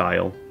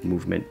 dial,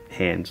 movement,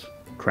 hands,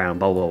 crown,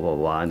 blah blah blah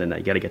blah, and then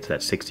you got to get to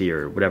that 60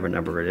 or whatever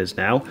number it is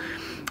now.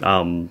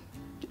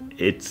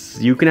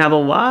 You can have a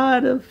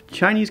lot of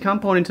Chinese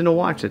components in a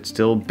watch that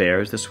still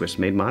bears the Swiss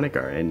made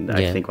moniker, and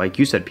I think, like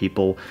you said,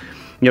 people.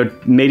 You know,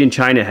 made in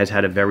China has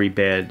had a very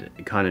bad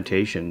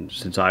connotation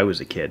since I was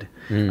a kid.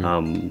 You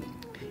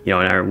know,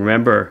 and I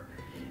remember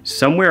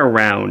somewhere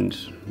around,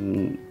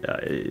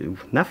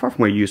 not far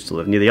from where you used to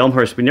live, near the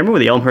Elmhurst. Remember where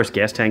the Elmhurst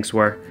gas tanks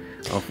were?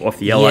 Off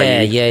the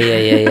LIE?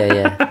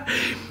 Yeah.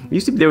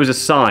 There was a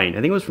sign, I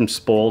think it was from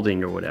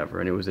Spalding or whatever,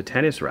 and it was a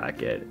tennis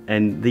racket.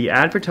 And the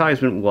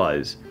advertisement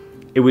was,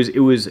 it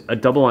was a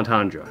double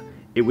entendre.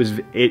 It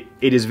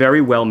is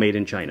very well made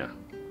in China.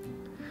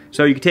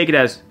 So you can take it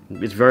as,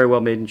 it's very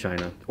well made in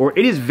China, or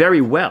it is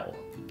very well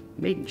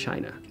made in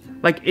China.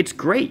 Like, it's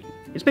great.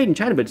 It's made in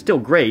China, but it's still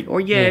great.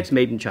 Or, it's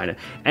made in China.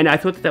 And I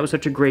thought that was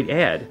such a great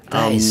ad.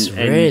 That is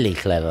really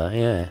clever,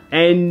 yeah.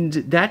 And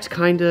that's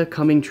kind of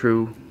coming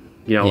true.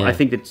 You know, I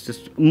think it's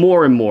just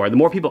more and more. The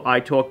more people I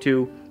talk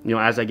to, you know,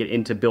 as I get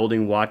into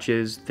building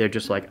watches, they're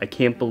just like, I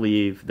can't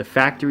believe the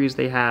factories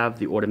they have,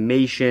 the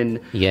automation,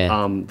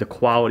 the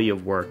quality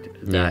of work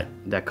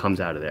that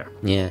comes out of there.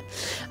 Yeah,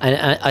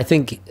 and I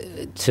think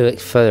to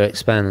further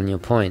expand on your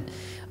point,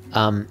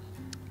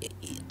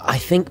 I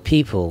think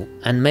people,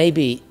 and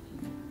maybe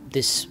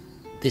this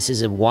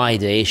is a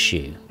wider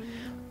issue,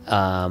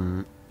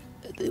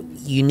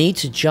 you need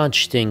to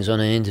judge things on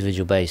an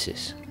individual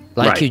basis,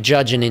 like you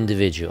judge an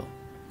individual.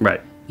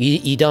 Right.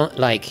 You don't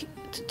like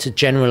to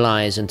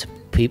generalize and to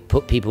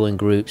put people in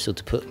groups or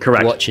to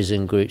put watches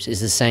in groups.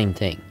 It's the same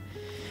thing.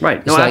 Right.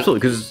 It's absolutely,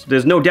 because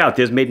there's no doubt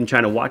there's made in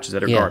China watches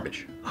that are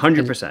garbage.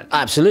 100%.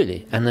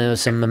 Absolutely. And there are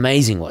some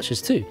amazing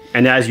watches too.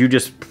 And as you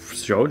just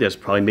showed, there's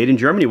probably made in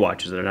Germany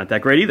watches that are not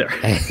that great either.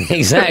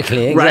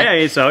 Exactly. Right. I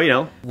mean, so, you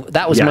know.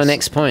 That was my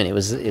next point. It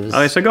was.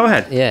 Okay, so go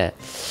ahead. Yeah.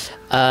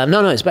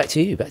 No, it's back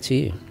to you. Back to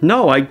you.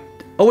 No,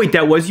 oh, wait,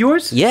 that was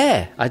yours?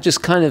 Yeah. I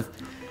just kind of.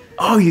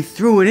 Oh, you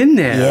threw it in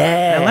there.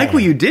 Yeah. I like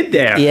what you did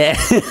there. Yeah.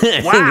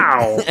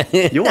 Wow.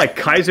 You're like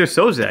Kaiser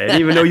Soze. I didn't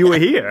even know you were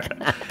here.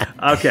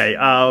 Okay.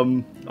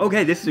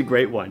 Okay, this is a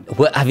great one.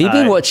 Well, have you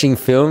been watching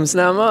films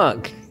now,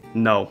 Mark?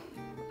 No.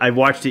 I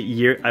watched it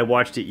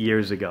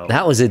years ago.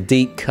 That was a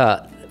deep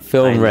cut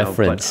film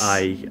reference. But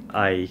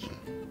I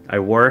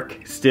work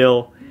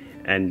still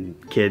and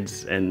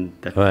kids, and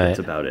that's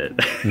about it.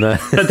 No.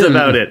 That's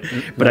about it.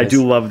 But I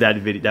do love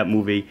that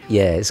movie.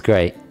 Yeah, it's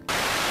great.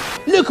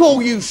 Look,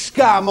 all you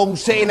scum all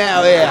sitting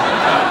out here.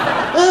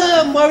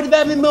 I'm worried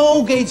about my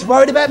mortgage,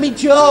 worried about my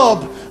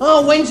job.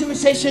 Oh, when's the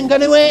recession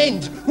going to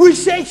end?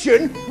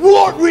 Recession?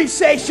 What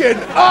recession?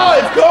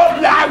 I've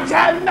got loads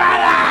of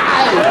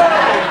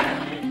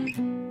money!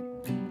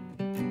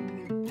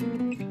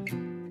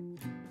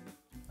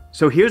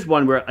 So here's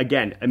one where,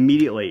 again,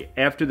 immediately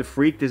after the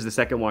Freak, this is the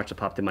second watch that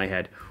popped in my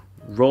head.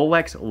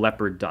 Rolex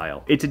Leopard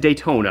Dial. It's a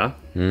Daytona.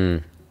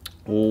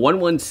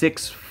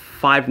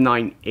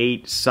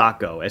 116598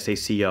 SACO.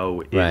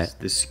 SACO is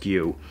the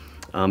SKU.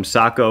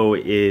 SACO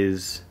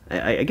is,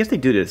 I guess they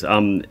do this,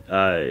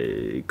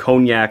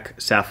 cognac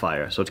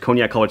sapphire. So it's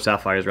cognac colored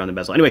sapphires around the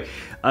bezel. Anyway,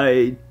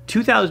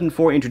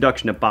 2004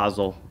 introduction at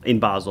Basel,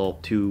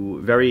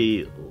 to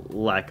very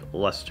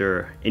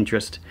lackluster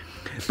interest.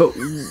 But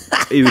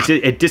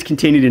it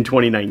discontinued in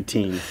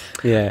 2019.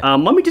 Yeah.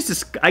 Let me just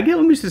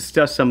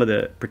discuss some of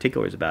the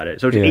particulars about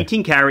it. So it's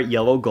 18 karat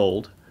yellow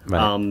gold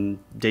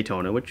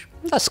Daytona, which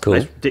that's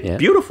cool.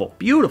 Beautiful,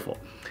 beautiful.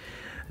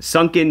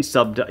 Sunken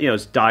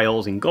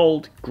dials in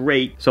gold,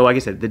 great. So like I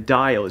said, the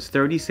dial is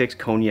 36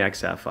 cognac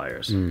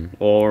sapphires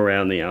all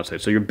around the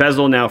outside. So your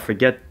bezel now,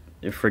 forget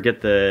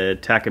the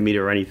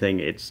tachometer or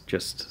anything. It's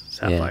just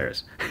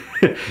sapphires.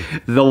 Yeah.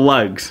 The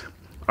lugs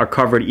are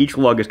covered. Each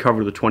lug is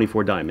covered with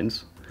 24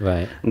 diamonds.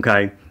 Right.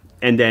 Okay.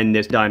 And then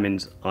there's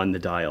diamonds on the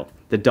dial.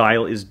 The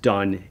dial is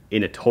done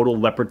in a total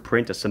leopard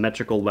print, a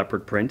symmetrical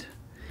leopard print,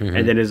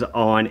 and then is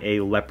on a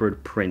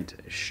leopard print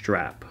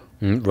strap.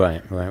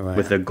 Right.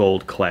 With a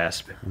gold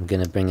clasp. I'm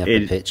going to bring up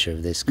a picture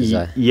of this.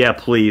 Yeah,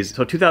 please.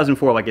 So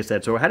 2004, like I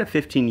said, so I had a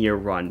 15-year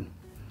run.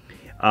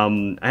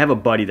 I have a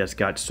buddy that's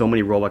got so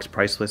many Rolex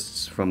price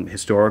lists from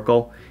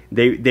historical.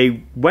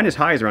 They went as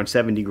high as around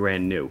 70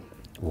 grand new.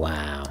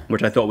 Wow.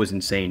 Which I thought was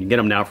insane. You get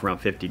them now for around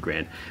 50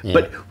 grand. Yeah.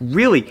 But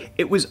really,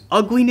 it was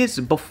ugliness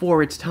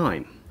before its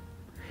time.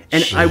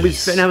 And I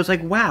was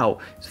like, wow.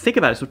 So think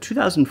about it. So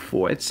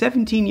 2004, it's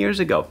 17 years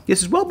ago.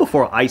 This is well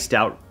before iced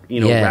out,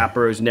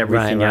 wrappers and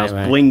everything else.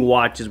 Right. Bling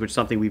watches, which is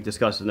something we've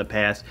discussed in the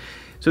past.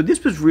 So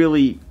this was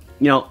really,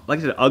 like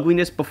I said,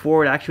 ugliness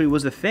before it actually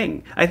was a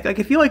thing. I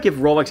feel like if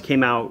Rolex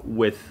came out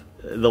with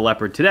the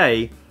Leopard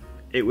today,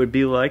 it would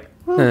be like,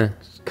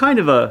 it's kind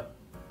of a,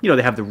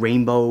 they have the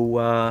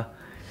rainbow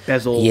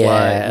bezel,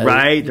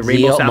 right? The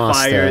rainbow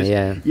sapphires.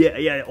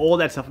 Yeah, all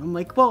that stuff. I'm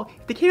like, well,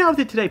 if they came out with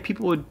it today,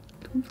 people would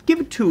give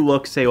it two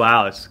looks, say,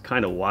 wow, it's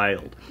kind of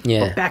wild.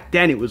 Yeah. But back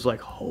then, it was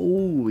like,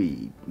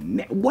 holy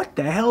man, what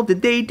the hell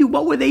did they do?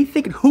 What were they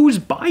thinking? Who's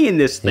buying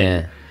this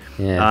thing?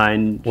 Yeah.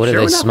 And what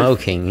are they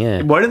smoking?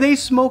 Yeah. What are they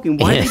smoking?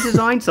 Why did they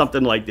design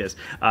something like this?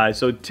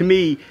 So to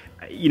me,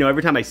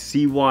 every time I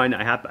see one,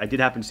 I did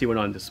happen to see one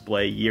on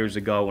display years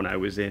ago when I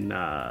was in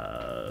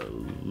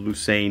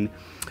Lucerne.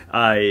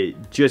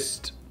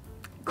 It's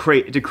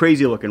a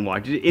crazy looking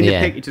watch.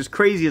 It's as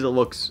crazy as it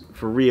looks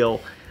for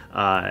real.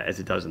 As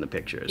it does in the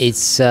pictures.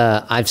 It's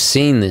I've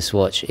seen this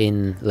watch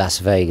in Las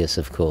Vegas,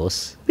 of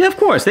course. Yeah, of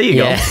course. There you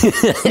go.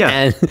 Yeah.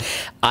 And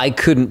I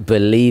couldn't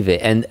believe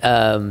it. And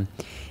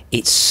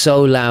it's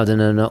so loud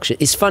and obnoxious.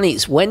 It's funny.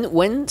 It's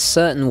when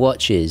certain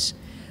watches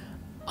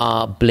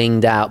are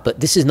blinged out, but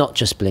this is not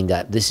just blinged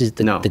out. This is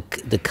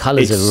the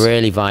colors are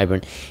really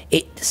vibrant.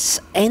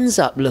 It ends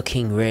up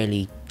looking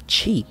really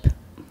cheap.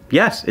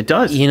 Yes, it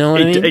does. You know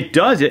what I mean? It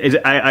does.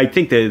 I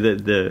think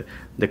the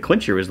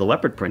clincher is the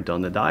leopard print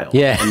on the dial.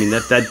 Yeah. I mean,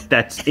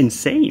 that's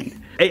insane.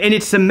 And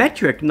it's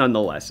symmetric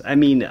nonetheless. I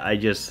mean,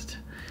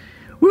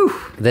 whew.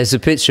 There's a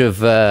picture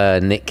of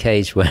Nick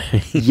Cage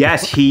wearing.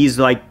 Yes, he's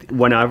like,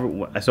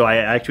 so I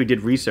actually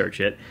did research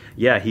it.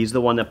 Yeah, he's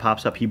the one that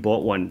pops up. He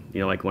bought one,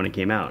 like when it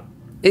came out.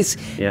 It's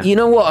you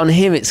know what, on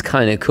him it's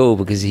kind of cool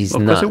because he's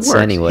nuts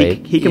anyway.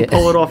 He can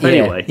pull it off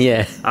anyway.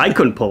 Yeah, I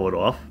couldn't pull it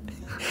off.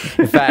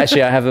 In fact,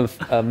 actually, I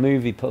have a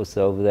movie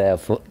poster over there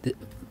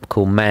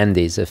called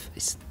Mandy's.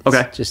 It's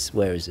just,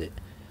 where is it?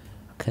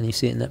 Can you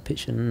see it in that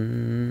picture?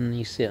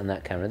 You see it on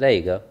that camera. There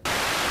you go.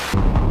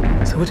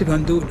 So what you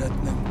gonna do with that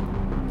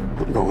thing?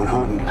 I'm going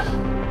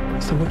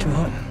hunting. So what you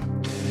hunting?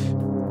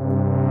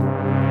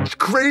 It's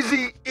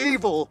crazy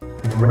evil.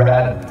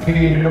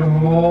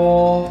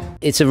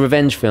 It's a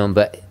revenge film,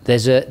 but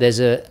there's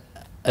a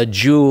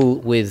duel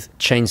with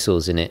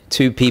chainsaws in it.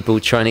 Two people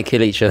trying to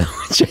kill each other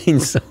with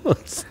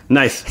chainsaws.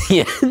 Nice.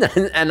 Yeah,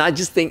 and I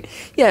just think,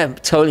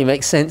 totally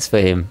makes sense for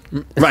him.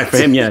 Right, for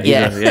him, yeah.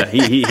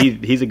 He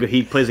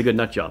He plays a good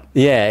nut job.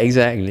 Yeah,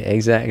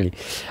 exactly.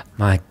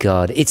 My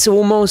God, I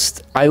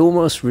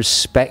almost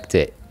respect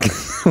it,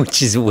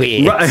 which is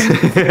weird.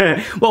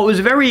 Right. Well, it was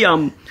very,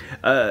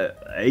 I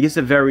guess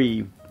a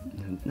very,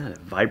 not a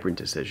vibrant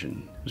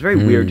decision. It was a very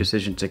weird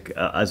decision to,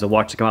 as a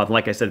watch to come out. And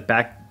like I said,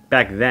 back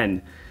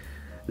then,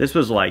 this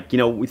was like,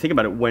 we think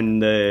about it when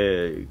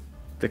the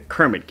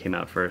Kermit came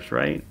out first,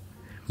 right?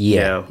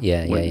 Yeah.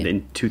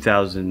 In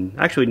 2000,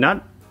 actually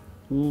not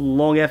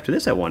long after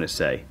this, I want to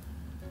say.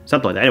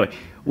 Something like that. Anyway,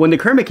 when the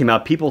Kermit came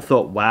out, people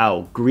thought,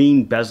 wow,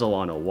 green bezel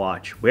on a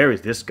watch. Where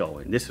is this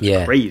going? This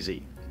is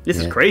crazy. This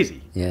is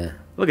crazy. Yeah.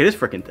 Look at this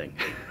freaking thing.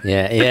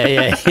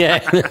 Yeah.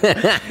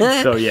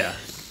 So, yeah.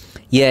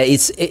 Yeah,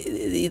 it's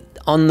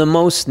on the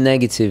most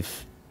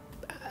negative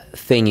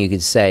thing you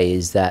could say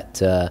is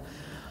that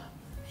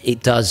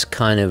it does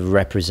kind of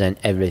represent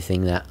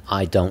everything that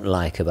I don't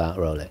like about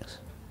Rolex.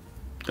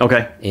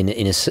 Okay.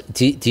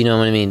 Do you know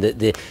what I mean?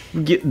 The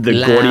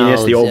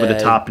gaudiness, the over the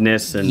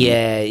topness, and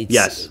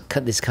yes,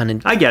 this kind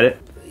of I get it.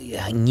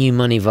 New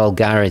money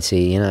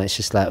vulgarity. It's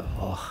just like,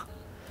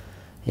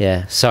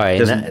 yeah. Sorry,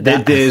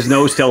 there's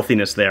no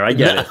stealthiness there. I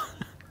get it.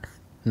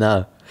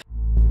 No.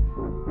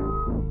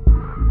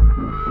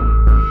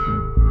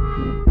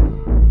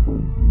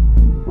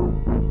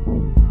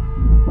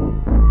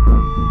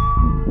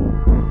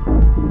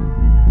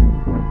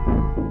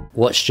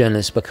 Watch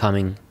journalists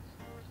becoming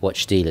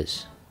watch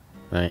dealers,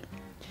 right?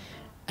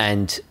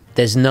 And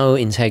there's no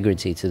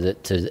integrity to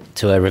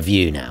a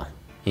review now.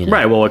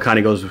 Right. Well, it kind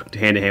of goes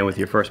hand in hand with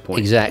your first point.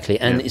 Exactly,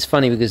 and it's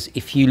funny because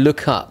if you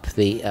look up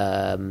the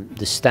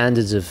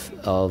standards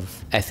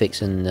of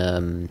ethics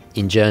and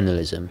in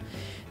journalism,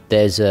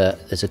 there's a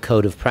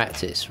code of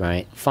practice,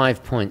 right?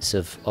 5 points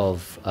of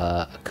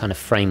a kind of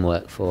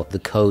framework for the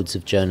codes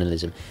of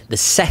journalism. The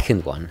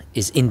second one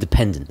is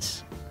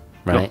independence.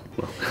 Right.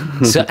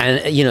 So,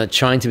 and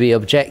trying to be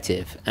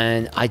objective,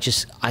 and I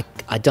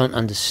don't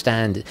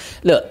understand it.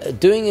 Look,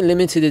 doing a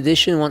limited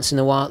edition once in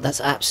a while, that's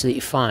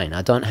absolutely fine.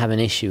 I don't have an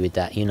issue with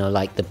that.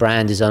 Like the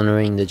brand is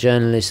honoring the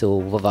journalist, or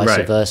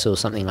vice versa, or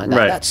something like that.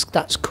 Right.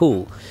 That's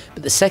cool.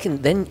 But the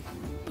second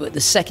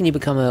you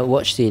become a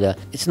watch dealer,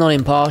 it's not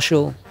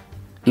impartial.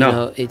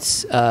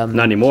 It's not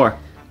anymore.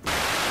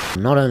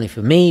 Not only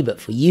for me, but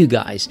for you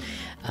guys,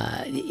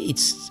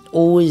 it's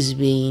always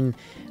been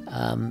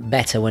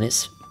better when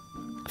it's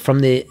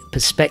from the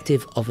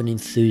perspective of an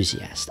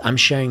enthusiast. I'm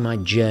sharing my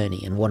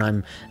journey and what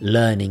I'm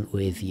learning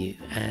with you,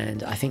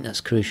 and I think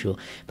that's crucial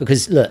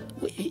because look,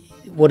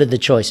 what are the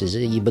choices?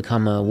 You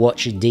become a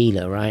watch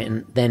dealer, right?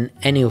 And then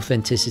any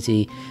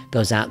authenticity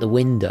goes out the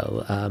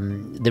window.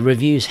 The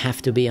reviews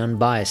have to be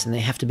unbiased, and they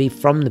have to be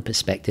from the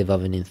perspective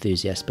of an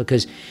enthusiast,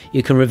 because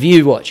you can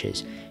review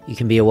watches, you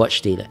can be a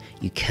watch dealer,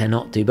 you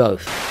cannot do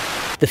both.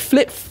 The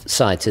flip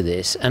side to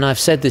this, and I've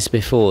said this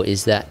before,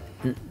 is that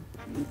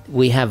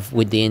we have,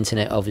 with the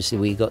internet, obviously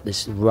we got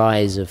this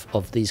rise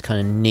of these kind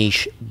of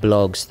niche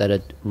blogs that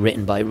are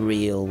written by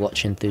real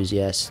watch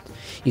enthusiasts.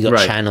 You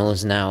got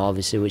channels now,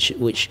 obviously,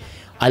 which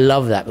I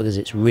love that because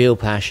it's real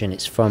passion.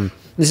 It's from,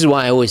 this is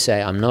why I always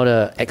say I'm not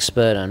an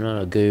expert, I'm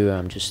not a guru,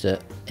 I'm just an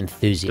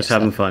enthusiast. Just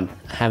having fun.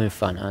 Having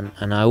fun,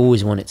 and I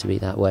always want it to be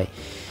that way.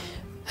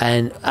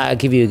 And I'll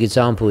give you an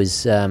example,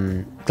 is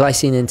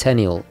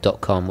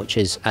glycenecentennial.com, which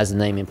is, as the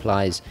name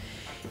implies,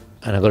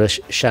 and I've got to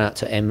shout out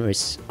to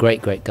Emrys,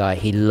 great guy.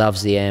 He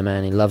loves the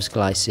Airman, he loves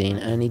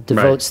glycine, and he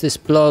devotes this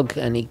blog,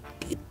 and he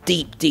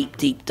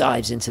deep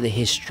dives into the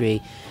history.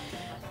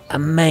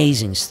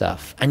 Amazing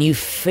stuff. And you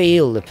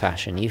feel the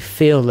passion, you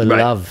feel the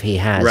love he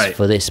has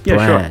for this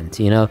brand,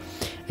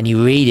 and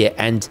you read it,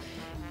 and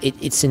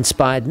it's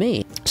inspired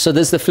me. So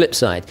there's the flip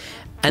side.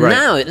 And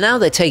now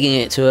they're taking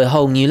it to a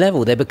whole new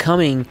level. They're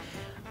becoming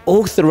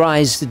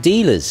authorized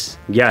dealers.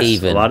 Yes,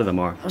 even. A lot of them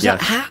are. I was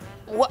like,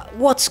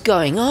 what's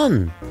going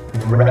on?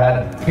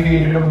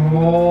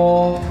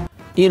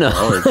 You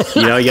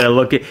gotta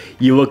look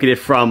at it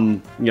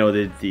from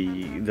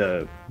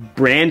the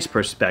brand's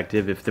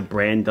perspective. If the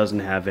brand doesn't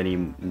have any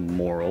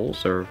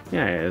morals, or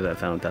I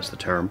found that's the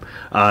term,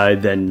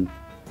 then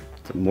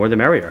the more the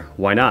merrier.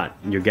 Why not?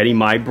 You're getting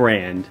my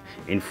brand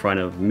in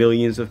front of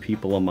millions of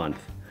people a month,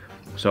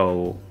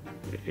 so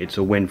it's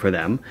a win for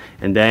them.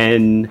 And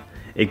then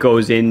it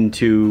goes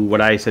into what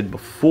I said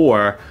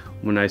before,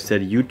 when I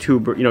said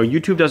YouTuber. You know,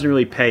 YouTube doesn't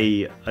really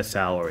pay a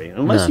salary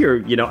unless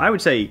you're, you know, I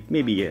would say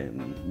maybe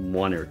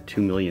 1 or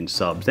 2 million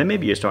subs. Then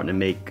maybe you're starting to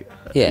make,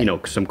 you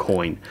know, some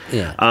coin.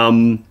 Yeah.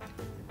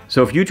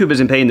 So if YouTube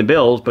isn't paying the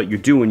bills, but you're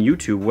doing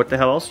YouTube, what the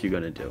hell else are you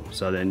going to do?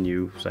 So then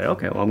you say,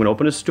 okay, well, I'm going to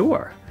open a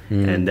store,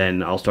 and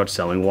then I'll start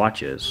selling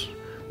watches.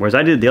 Whereas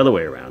I did it the other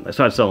way around. I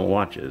started selling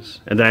watches,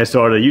 and then I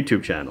started a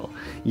YouTube channel,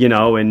 you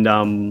know, and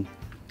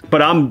but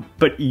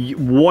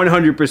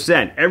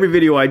 100%, every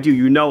video I do,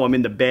 you know, I'm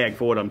in the bag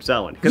for what I'm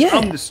selling, because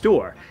I'm the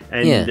store,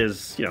 and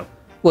there's, you know.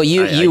 Well,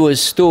 you were a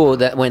store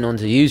that went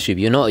onto YouTube.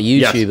 You're not a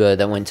YouTuber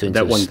that went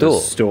into a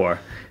store.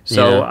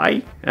 So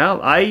you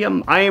know?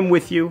 I am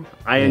with you.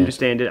 I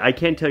understand it. I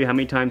can't tell you how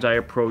many times I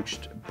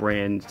approached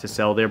brands to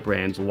sell their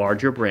brands,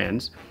 larger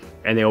brands,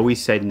 and they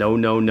always said no,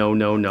 no, no,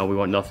 no, no. We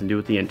want nothing to do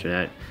with the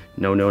internet.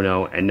 No, no,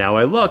 no. And now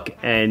I look,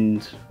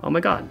 and oh my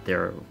God,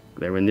 they're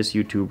in this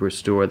YouTuber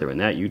store, they're in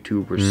that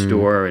YouTuber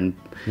store, and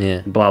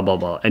blah blah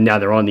blah. And now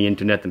they're on the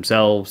internet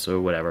themselves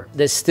or whatever.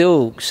 There's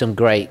still some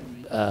great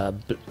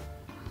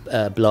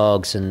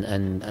blogs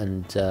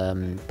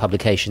and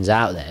publications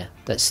out there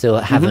that still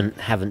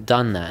haven't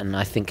done that, and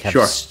I think have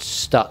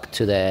stuck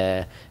to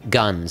their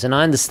guns. And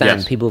I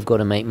understand people have got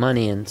to make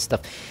money and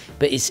stuff,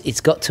 but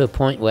it's got to a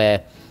point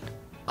where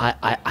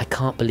I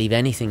can't believe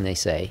anything they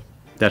say.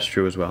 That's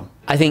true as well.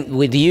 I think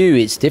with you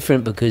it's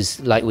different because,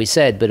 like we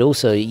said, but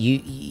also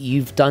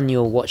you've done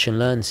your watch and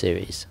learn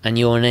series, and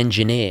you're an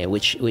engineer,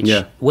 which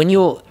when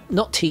you're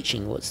not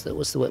teaching, what's the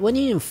word? When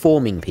you're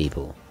informing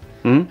people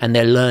and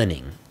they're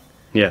learning.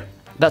 Yeah.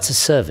 That's a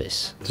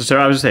service.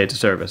 I would say it's a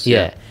service.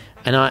 Yeah.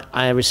 And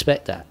I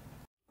respect that.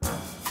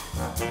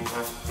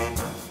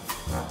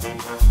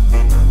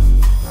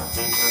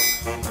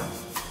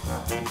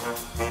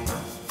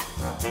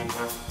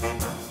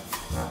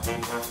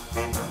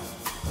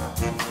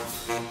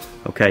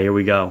 Okay, here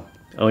we go.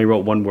 I only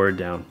wrote 1 word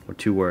down, or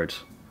 2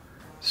 words.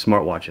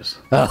 Smartwatches.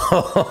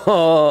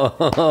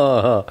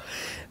 Oh,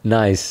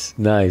 nice,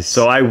 nice.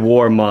 So I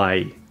wore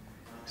my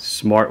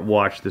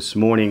smartwatch this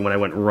morning when I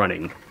went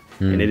running.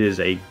 And it is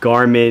a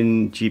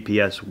Garmin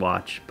GPS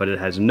watch, but it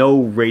has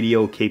no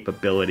radio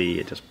capability.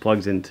 It just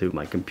plugs into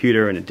my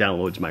computer and it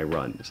downloads my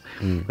runs.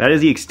 That is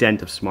the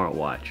extent of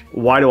smartwatch.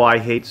 Why do I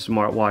hate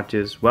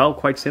smartwatches? Well,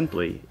 quite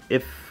simply,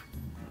 if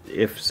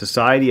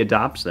society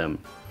adopts them,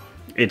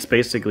 it's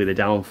basically the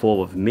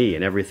downfall of me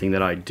and everything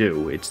that I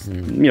do. It's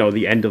you know,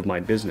 the end of my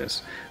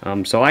business.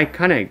 So I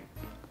kind of,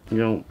 you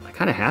know,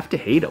 have to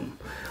hate them.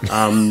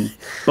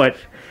 But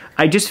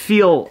I just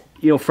feel,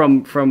 you know,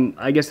 from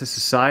I guess the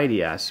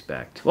society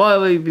aspect.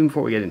 Well, even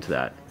before we get into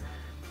that,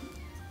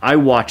 I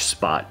watch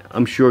Spot.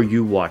 I'm sure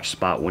you watch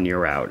Spot when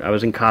you're out. I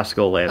was in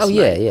Costco last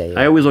night. Yeah.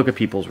 I always look at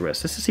people's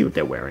wrists just to see what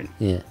they're wearing.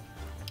 Yeah.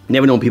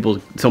 Never know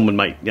someone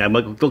might, I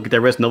might look at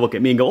their wrist and they'll look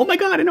at me and go, oh my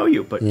God, I know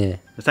you. But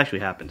this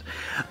actually happens.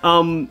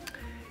 Whenever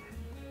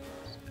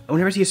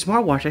I see a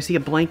smartwatch, I see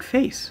a blank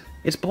face.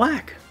 It's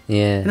black.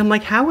 Yeah. And I'm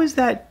like, how is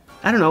that?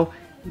 I don't know.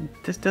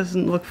 This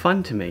doesn't look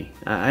fun to me.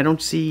 I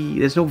don't see,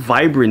 there's no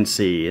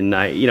vibrancy, and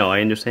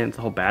I understand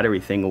the whole battery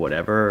thing or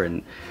whatever,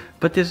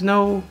 but there's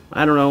no,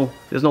 I don't know,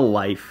 there's no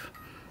life.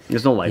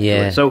 There's no life to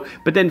it. So,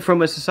 but then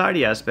from a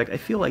society aspect, I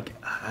feel like,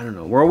 I don't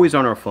know, we're always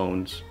on our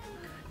phones.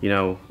 You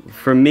know,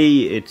 for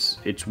me,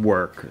 it's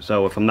work.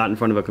 So if I'm not in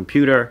front of a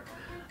computer,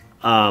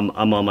 I'm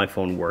on my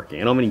phone working.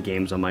 I don't have any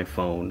games on my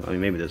phone. I mean,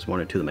 maybe there's 1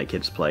 or 2 that my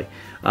kids play.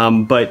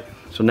 But,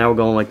 so now we're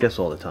going like this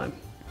all the time.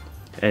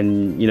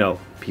 And, you know,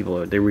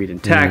 they're reading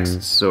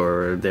texts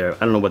or I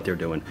don't know what they're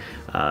doing.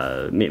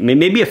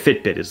 Maybe a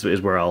Fitbit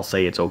is where I'll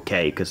say it's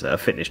okay, because a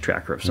fitness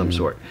tracker of some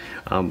sort.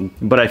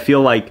 But I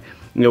feel like,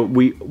 you know,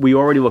 we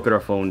already look at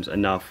our phones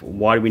enough.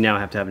 Why do we now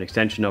have to have an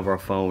extension of our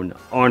phone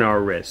on our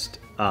wrist,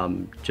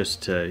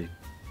 just to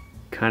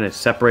kind of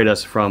separate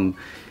us from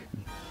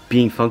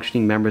being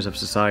functioning members of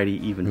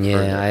society even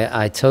further? Yeah,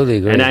 I totally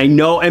agree. And I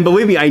know, and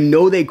believe me, I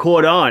know they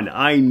caught on.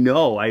 I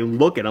know. I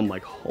look at them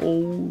like,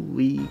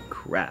 holy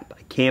crap.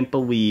 I can't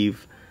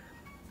believe,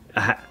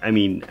 I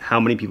mean, how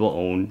many people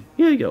own,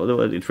 you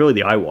know, it's really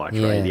the iWatch,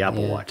 right? The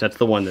Apple Watch. That's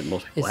the one that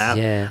most people have.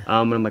 And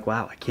I'm like,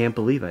 wow, I can't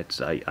believe it.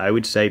 I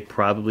would say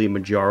probably a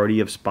majority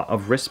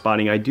of wrist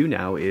spotting I do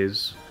now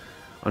is,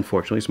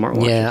 unfortunately,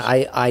 smartwatches. Yeah,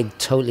 I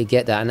totally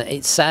get that, and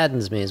it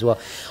saddens me as well.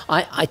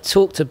 I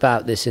talked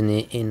about this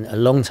in a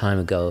long time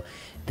ago,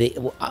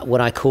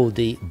 what I call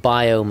the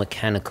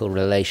biomechanical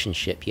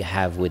relationship you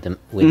have with a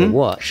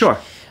watch. Sure.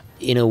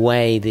 In a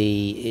way,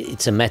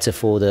 it's a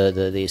metaphor.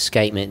 The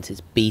escapement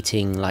is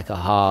beating like a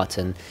heart,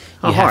 and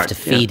you have to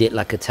feed it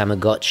like a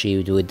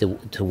Tamagotchi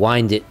to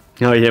wind it.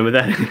 Oh yeah, with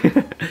that.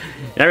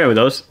 I remember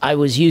those. I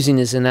was using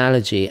this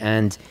analogy,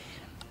 and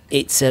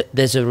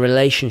there's a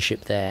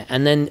relationship there.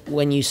 And then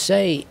when you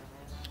say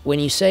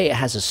it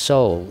has a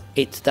soul,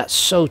 that's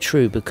so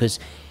true, because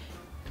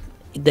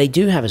they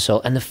do have a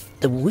soul. And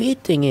the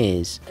weird thing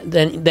is,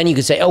 then you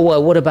could say, oh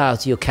well, what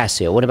about your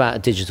Casio? What about a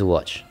digital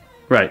watch?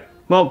 Right.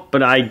 Well,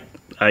 but I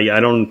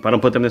don't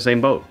put them in the same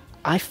boat.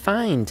 I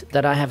find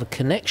that I have a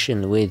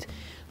connection with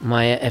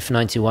my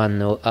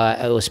F91,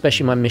 or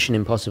especially my Mission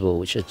Impossible,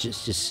 which is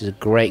just a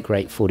great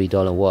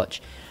 $40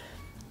 watch,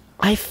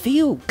 I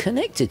feel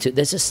connected to it.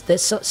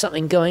 There's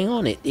something going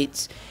on.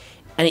 It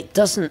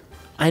doesn't.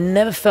 I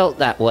never felt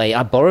that way.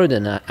 I borrowed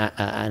an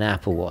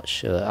Apple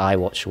Watch, or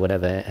iWatch, or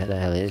whatever the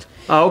hell it is.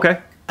 Oh, okay.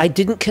 I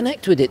didn't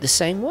connect with it the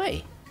same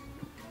way.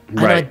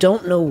 And Right. I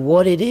don't know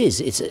what it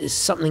is. It's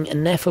something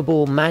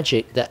ineffable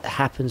magic that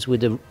happens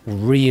with a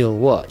real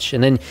watch.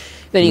 And then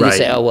you can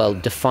say, oh, well,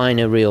 define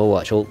a real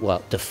watch. Or,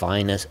 well,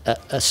 define a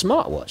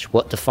smartwatch.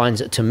 What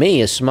defines it? To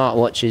me, a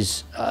smartwatch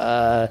is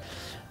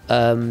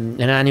an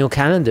annual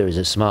calendar is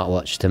a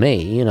smartwatch to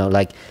me. You know,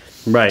 like...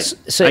 Right.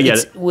 So I get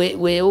it.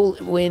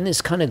 We're in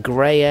this kind of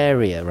grey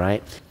area,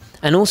 right?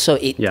 And also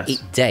it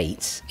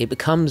dates. It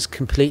becomes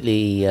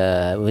completely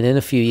within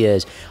a few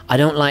years. I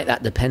don't like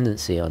that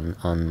dependency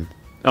on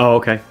Oh,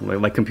 okay.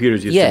 Like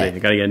computers used to be. I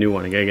gotta get a new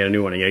one. I gotta get a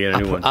new one. I gotta get a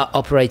new one.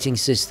 Operating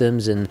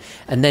systems, and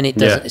then it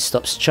doesn't. It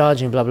stops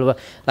charging. Blah blah blah.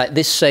 Like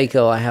this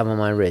Seiko I have on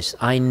my wrist.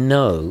 I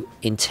know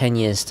in 10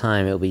 years'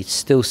 time it'll be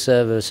still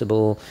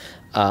serviceable.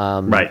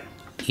 Right.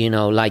 You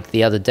know, like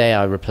the other day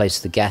I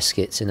replaced the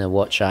gaskets in a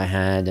watch I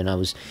had, and I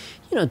was,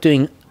 you know,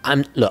 doing.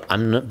 I'm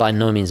not by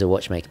no means a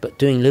watchmaker, but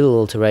doing little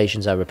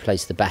alterations. I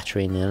replaced the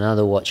battery in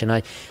another watch, and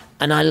I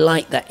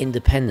like that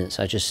independence.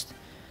 I just,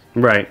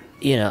 right.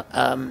 You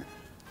know,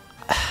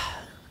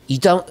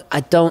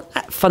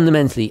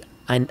 fundamentally,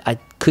 I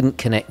couldn't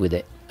connect with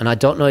it, and I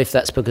don't know if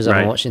that's because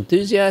I'm a watch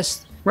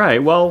enthusiast.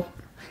 Right. Well,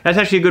 that's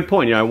actually a good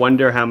point. You know, I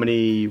wonder how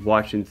many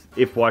watch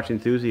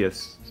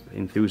enthusiasts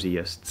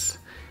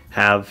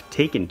have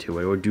taken to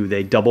it, or do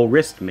they double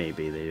wrist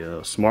maybe? They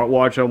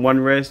smartwatch on one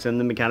wrist and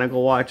the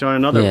mechanical watch on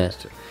another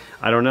wrist.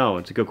 I don't know.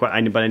 It's a good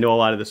question. But I know a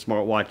lot of the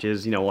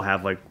smartwatches, you know, will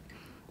have like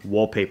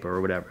wallpaper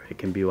or whatever. It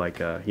can be like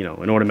you know,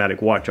 an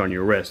automatic watch on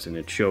your wrist, and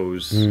it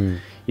shows you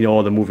know,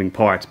 all the moving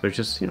parts, but it's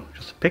just, you know,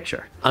 just a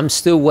picture. I'm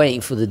still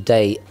waiting for the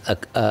day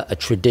a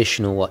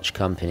traditional watch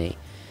company.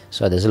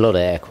 So there's a lot of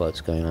air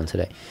quotes going on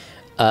today.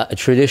 A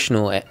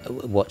traditional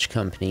watch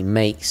company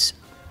makes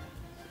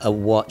a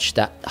watch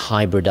that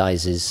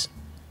hybridizes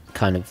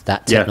kind of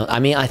that technology. I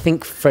mean, I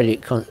think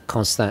Frederic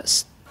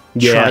Constance tried to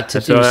do... Yeah,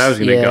 that's what I was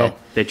going to go.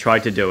 They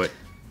tried to do it.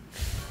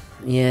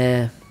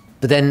 Yeah.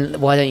 But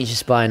then why don't you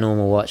just buy a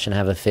normal watch and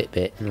have a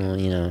Fitbit? Or,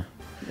 you know.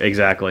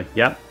 Exactly.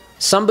 Yep.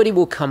 Somebody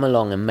will come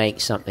along and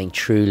make something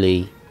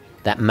truly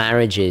that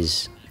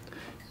marriages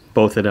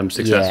both of them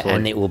successfully. Yeah,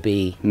 and it will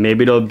be...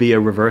 Maybe it'll be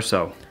a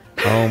Reverso.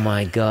 Oh,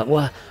 my God.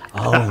 What?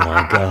 Oh,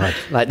 my God.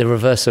 Like the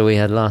Reverso we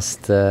had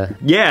last...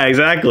 Yeah,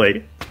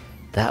 exactly.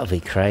 That would be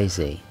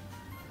crazy.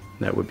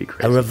 That would be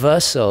crazy. A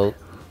Reverso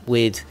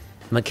with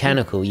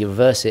mechanical, you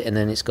reverse it and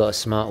then it's got a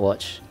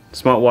smartwatch.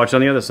 Smartwatch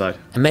on the other side.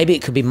 And maybe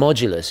it could be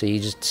modular, so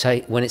you just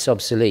take, when it's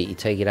obsolete, you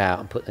take it out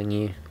and put the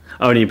new...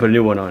 Oh, and you put a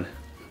new one on.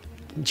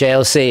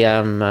 JLC,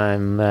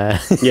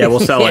 Yeah, we'll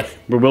sell it.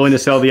 We're willing to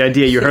sell the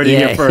idea. You heard it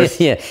here first.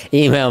 Yeah,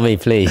 email me,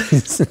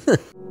 please.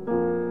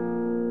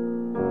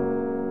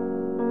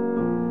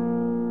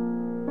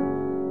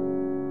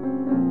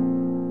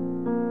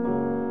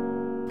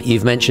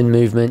 You've mentioned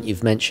movement,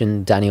 you've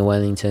mentioned Daniel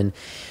Wellington.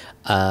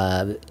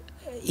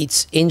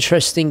 It's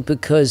interesting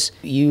because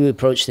you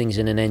approach things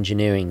in an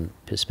engineering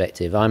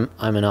perspective. I'm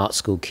an art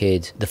school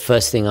kid. The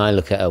first thing I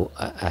look at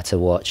a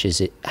watch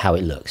is how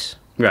it looks.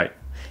 Right.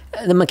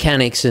 The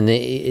mechanics and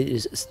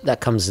that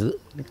comes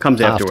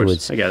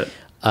afterwards. I get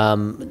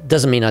it.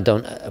 Doesn't mean I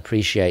don't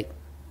appreciate,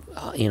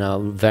 you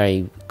know,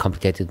 very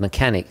complicated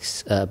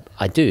mechanics.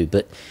 I do,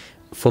 but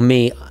for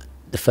me,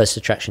 the first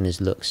attraction is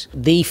looks.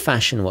 The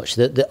fashion watch,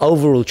 the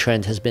overall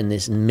trend has been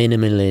this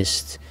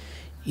minimalist,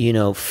 you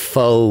know,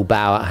 faux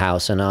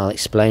Bauhaus, and I'll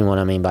explain what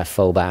I mean by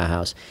faux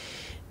Bauhaus.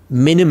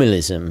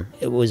 Minimalism,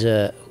 it was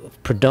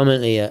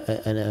predominantly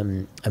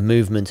a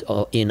movement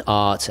in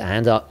art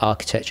and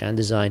architecture and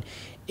design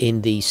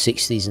in the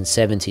 60s and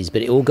 70s,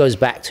 but it all goes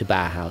back to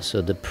Bauhaus,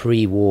 so the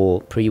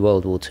pre-World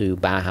War II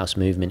Bauhaus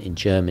movement in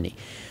Germany,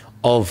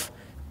 of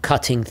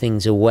cutting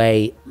things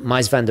away.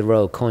 Mies van der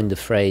Rohe coined the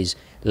phrase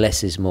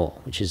less is more,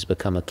 which has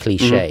become a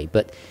cliche.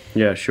 But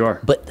yeah, sure.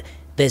 But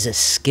there's a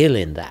skill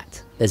in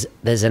that.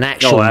 There's an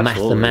actual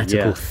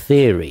mathematical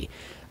theory.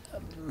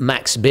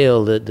 Max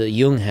Bill, the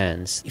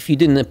Junghans. If you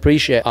didn't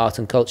appreciate art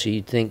and culture,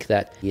 you'd think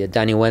that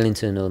Daniel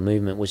Wellington or the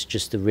movement was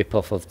just a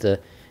rip-off of the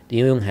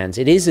Junghans.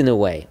 It is in a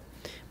way,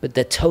 but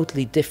they're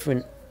totally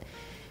different.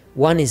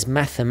 One is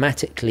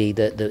mathematically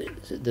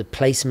the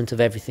placement of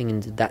everything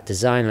in that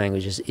design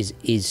language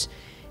is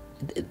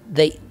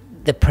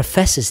the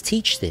professors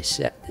teach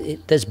this.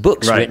 There's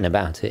books written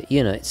about it.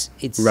 You know,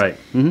 it's right.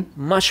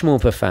 much more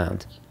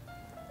profound.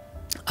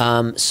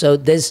 So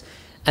there's,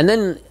 and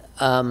then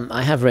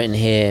I have written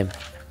here.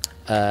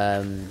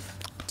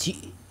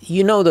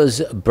 You know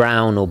those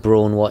Brown or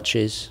Braun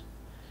watches?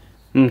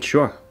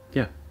 Sure.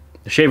 Yeah.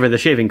 The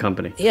shaving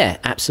company. Yeah,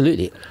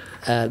 absolutely.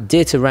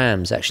 Dieter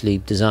Rams actually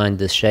designed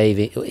the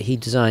shaving.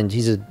 He's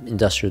an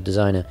industrial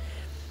designer.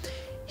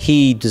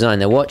 he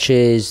designed their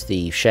watches,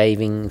 the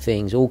shaving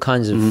things, all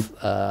kinds of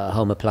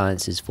home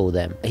appliances for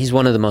them. He's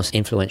one of the most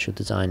influential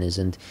designers,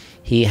 and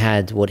he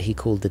had what he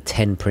called the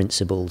 10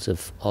 principles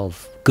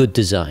of good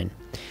design.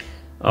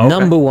 Okay.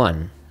 Number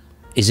one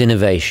is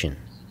innovation,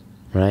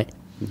 right?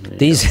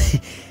 Yeah.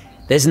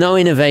 There's no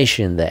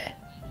innovation there.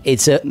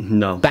 It's a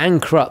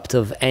bankrupt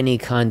of any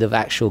kind of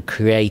actual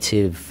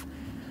creative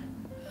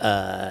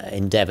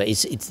endeavor.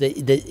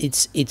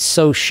 It's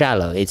so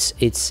shallow.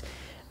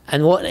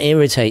 And what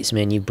irritates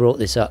me, and you brought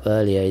this up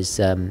earlier, is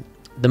the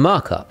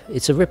markup.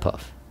 It's a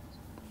rip-off.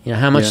 You know,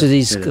 how much of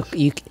these...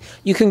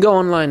 You can go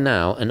online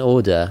now and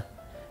order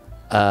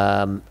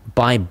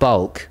by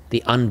bulk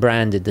the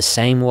unbranded, the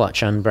same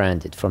watch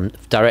unbranded,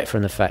 direct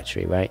from the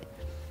factory, right?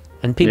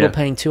 And people are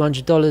paying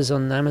 $200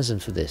 on Amazon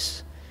for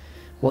this.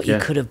 What you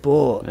could have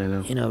bought,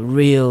 you know,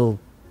 real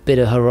bit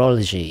of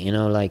horology, you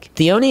know, like...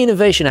 The only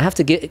innovation I have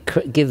to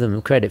give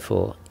them credit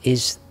for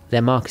is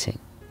their marketing.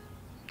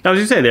 I was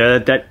going to say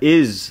that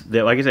is,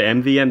 like I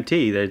said,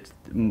 MVMT, that's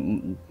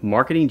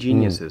marketing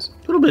geniuses.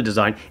 A little bit of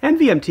design.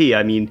 MVMT,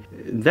 I mean,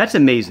 that's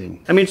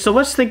amazing. I mean, so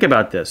let's think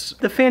about this.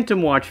 The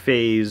Phantom watch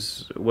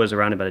phase was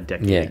around about a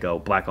decade ago,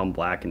 black on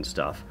black and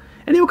stuff.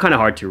 And they were kind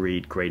of hard to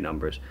read, great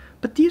numbers.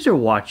 But these are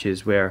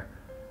watches where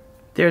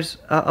there's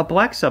a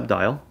black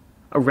subdial,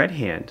 a red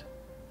hand,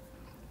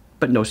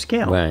 but no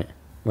scale. Right,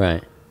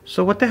 right.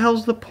 So what the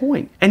hell's the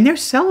point? And they're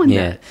selling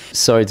that.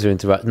 Sorry to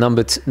interrupt.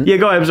 Number two. Yeah,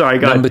 go ahead. I'm sorry.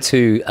 Number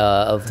two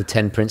of the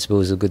 10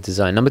 principles of good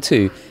design. Number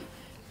two,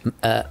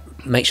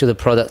 make sure the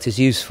product is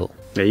useful.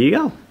 There you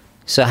go.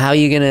 So how are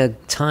you going to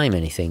time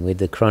anything with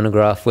the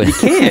chronograph? You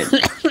can't.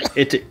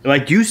 It's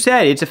like you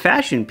said. It's a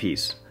fashion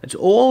piece. It's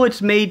all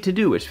it's made to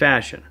do is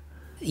fashion.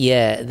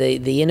 Yeah.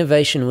 The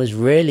innovation was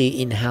really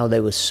in how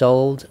they were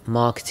sold,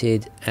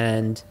 marketed,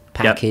 and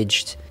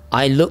packaged.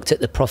 I looked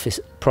at the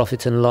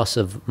profit and loss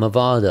of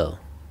Movado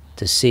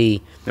to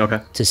see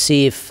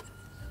if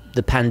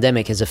the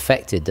pandemic has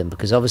affected them,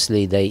 because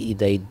obviously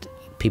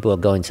people are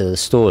going to the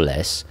store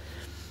less.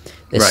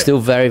 They're still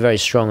very, very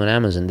strong on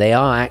Amazon. They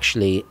are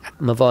actually,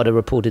 Movado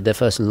reported their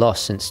first loss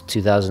since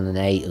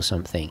 2008 or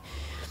something.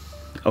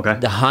 Okay.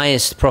 The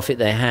highest profit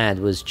they had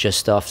was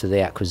just after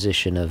the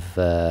acquisition of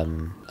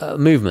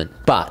Movement.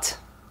 But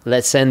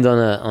let's end on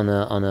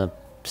a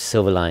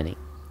silver lining.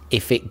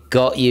 If it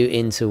got you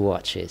into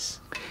watches,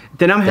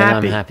 then I'm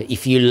happy.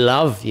 If you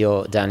love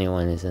your Daniel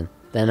Wellington,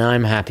 then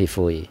I'm happy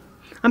for you.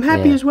 I'm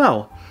happy as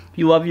well.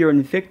 You love your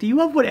Invicta. You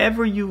love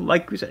whatever you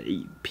like.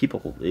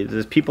 People,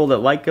 there's people that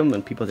like them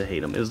and people that hate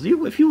them.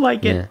 If you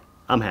like it,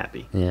 I'm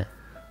happy. Yeah,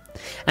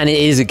 and it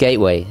is a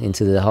gateway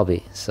into the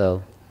hobby.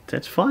 So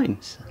that's fine.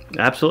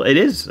 Absolutely, it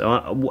is.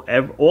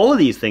 All of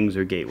these things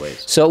are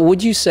gateways. So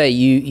would you say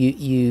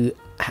you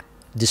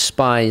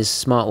despise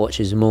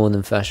smartwatches more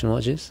than fashion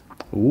watches?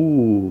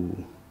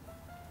 Ooh.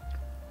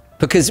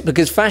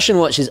 Because fashion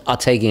watches are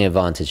taking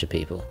advantage of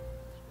people.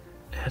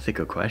 That's a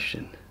good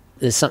question.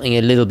 There's something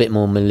a little bit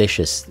more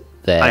malicious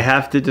there. I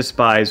have to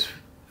despise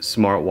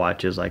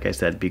smartwatches, like I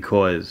said,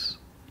 because,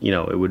 you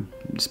know, it would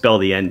spell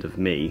the end of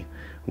me,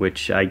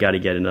 which I got to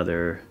get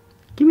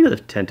give me another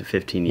 10 to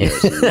 15 years.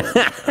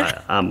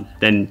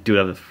 Then do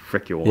whatever the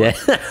frick you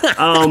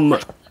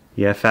want.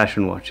 Yeah,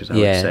 fashion watches, I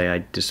would say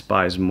I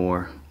despise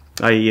more.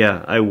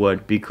 I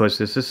would, because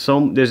there's just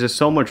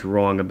so much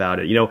wrong about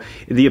it. You know,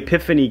 the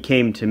epiphany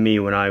came to me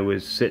when I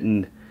was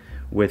sitting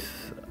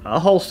with a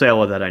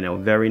wholesaler that I know,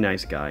 very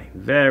nice guy,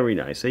 very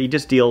nice. He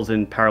just deals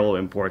in parallel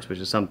imports, which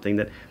is something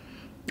that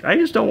I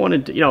just don't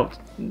want to, you know,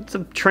 it's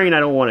a train I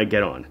don't want to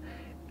get on.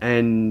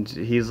 And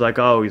he's like,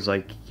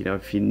 you know,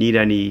 if you need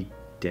any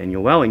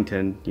Daniel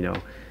Wellington, you know,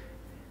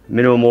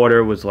 minimum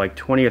order was like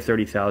 20 or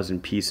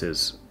 30,000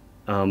 pieces,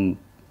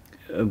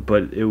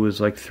 but it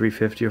was like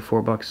 $350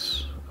 or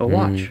 $4 a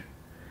watch.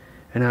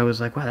 And I was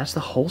like, wow, that's the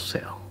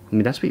wholesale. I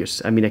mean, that's what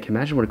I can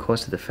imagine what it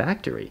costs at the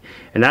factory.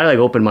 And that like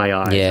opened my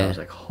eyes. I was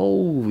like,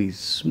 holy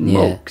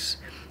smokes.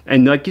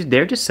 And like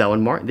they're just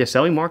selling they're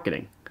selling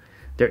marketing.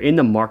 They're in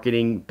the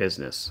marketing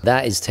business.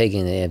 That is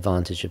taking the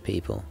advantage of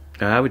people.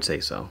 I would say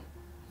so.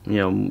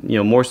 You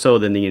know, more so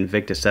than the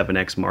Invicta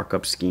 7X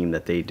markup scheme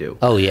that they do.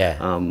 Oh yeah.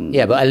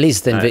 Yeah, but at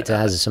least the Invicta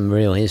has some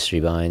real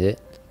history behind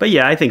it. But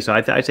yeah, I think so.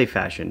 I'd say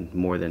fashion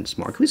more than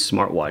smart. At least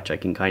smartwatch, I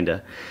can kind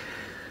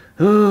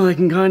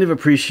of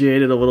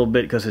appreciate it a little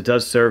bit because it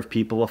does serve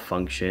people a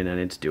function and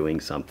it's doing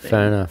something.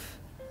 Fair enough.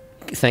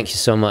 Thank you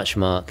so much,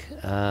 Marc.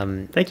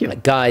 Thank you.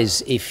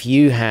 Guys, if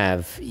you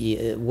have,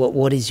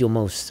 what is your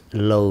most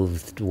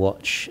loathed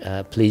watch?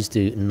 Please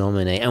do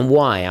nominate. And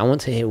why? I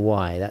want to hear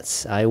why.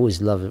 I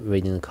always love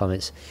reading the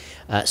comments.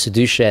 So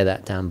do share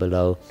that down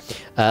below.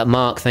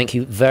 Marc, thank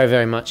you very,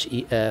 very much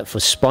for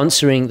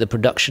sponsoring the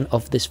production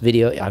of this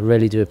video. I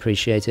really do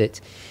appreciate it.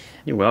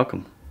 You're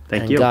welcome.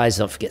 Thank you. Guys,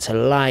 don't forget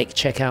to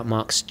check out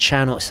Marc's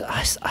channel.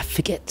 I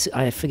forget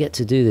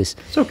to do this.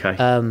 It's okay.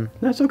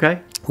 That's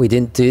okay. We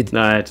didn't do.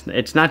 No,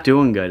 it's not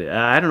doing good.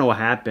 I don't know what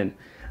happened.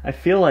 I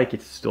feel like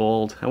it's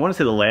stalled. I want to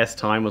say the last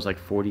time was like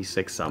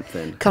 46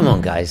 something. Come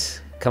on,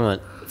 guys. Come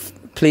on.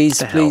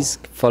 please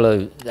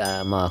follow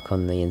Marc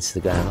on the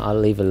Instagram. I'll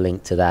leave a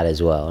link to that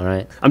as well. All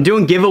right. I'm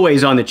doing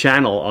giveaways on the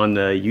channel, on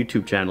the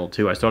YouTube channel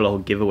too. I started a whole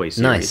giveaway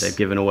series. Nice. I've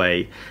gave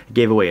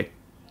away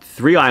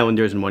 3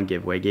 Islanders in one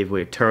giveaway. Gave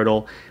away a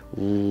turtle.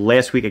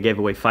 Last week I gave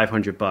away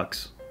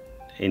 $500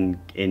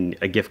 in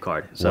a gift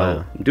card. So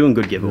wow. I'm doing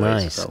good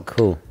giveaways. Nice, so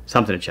cool.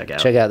 Something to check out.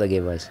 Check out the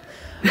giveaways.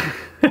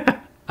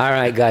 All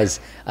right, guys.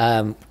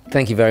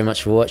 Thank you very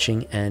much for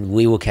watching, and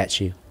we will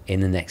catch you in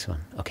the next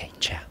one. Okay,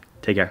 ciao.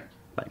 Take care.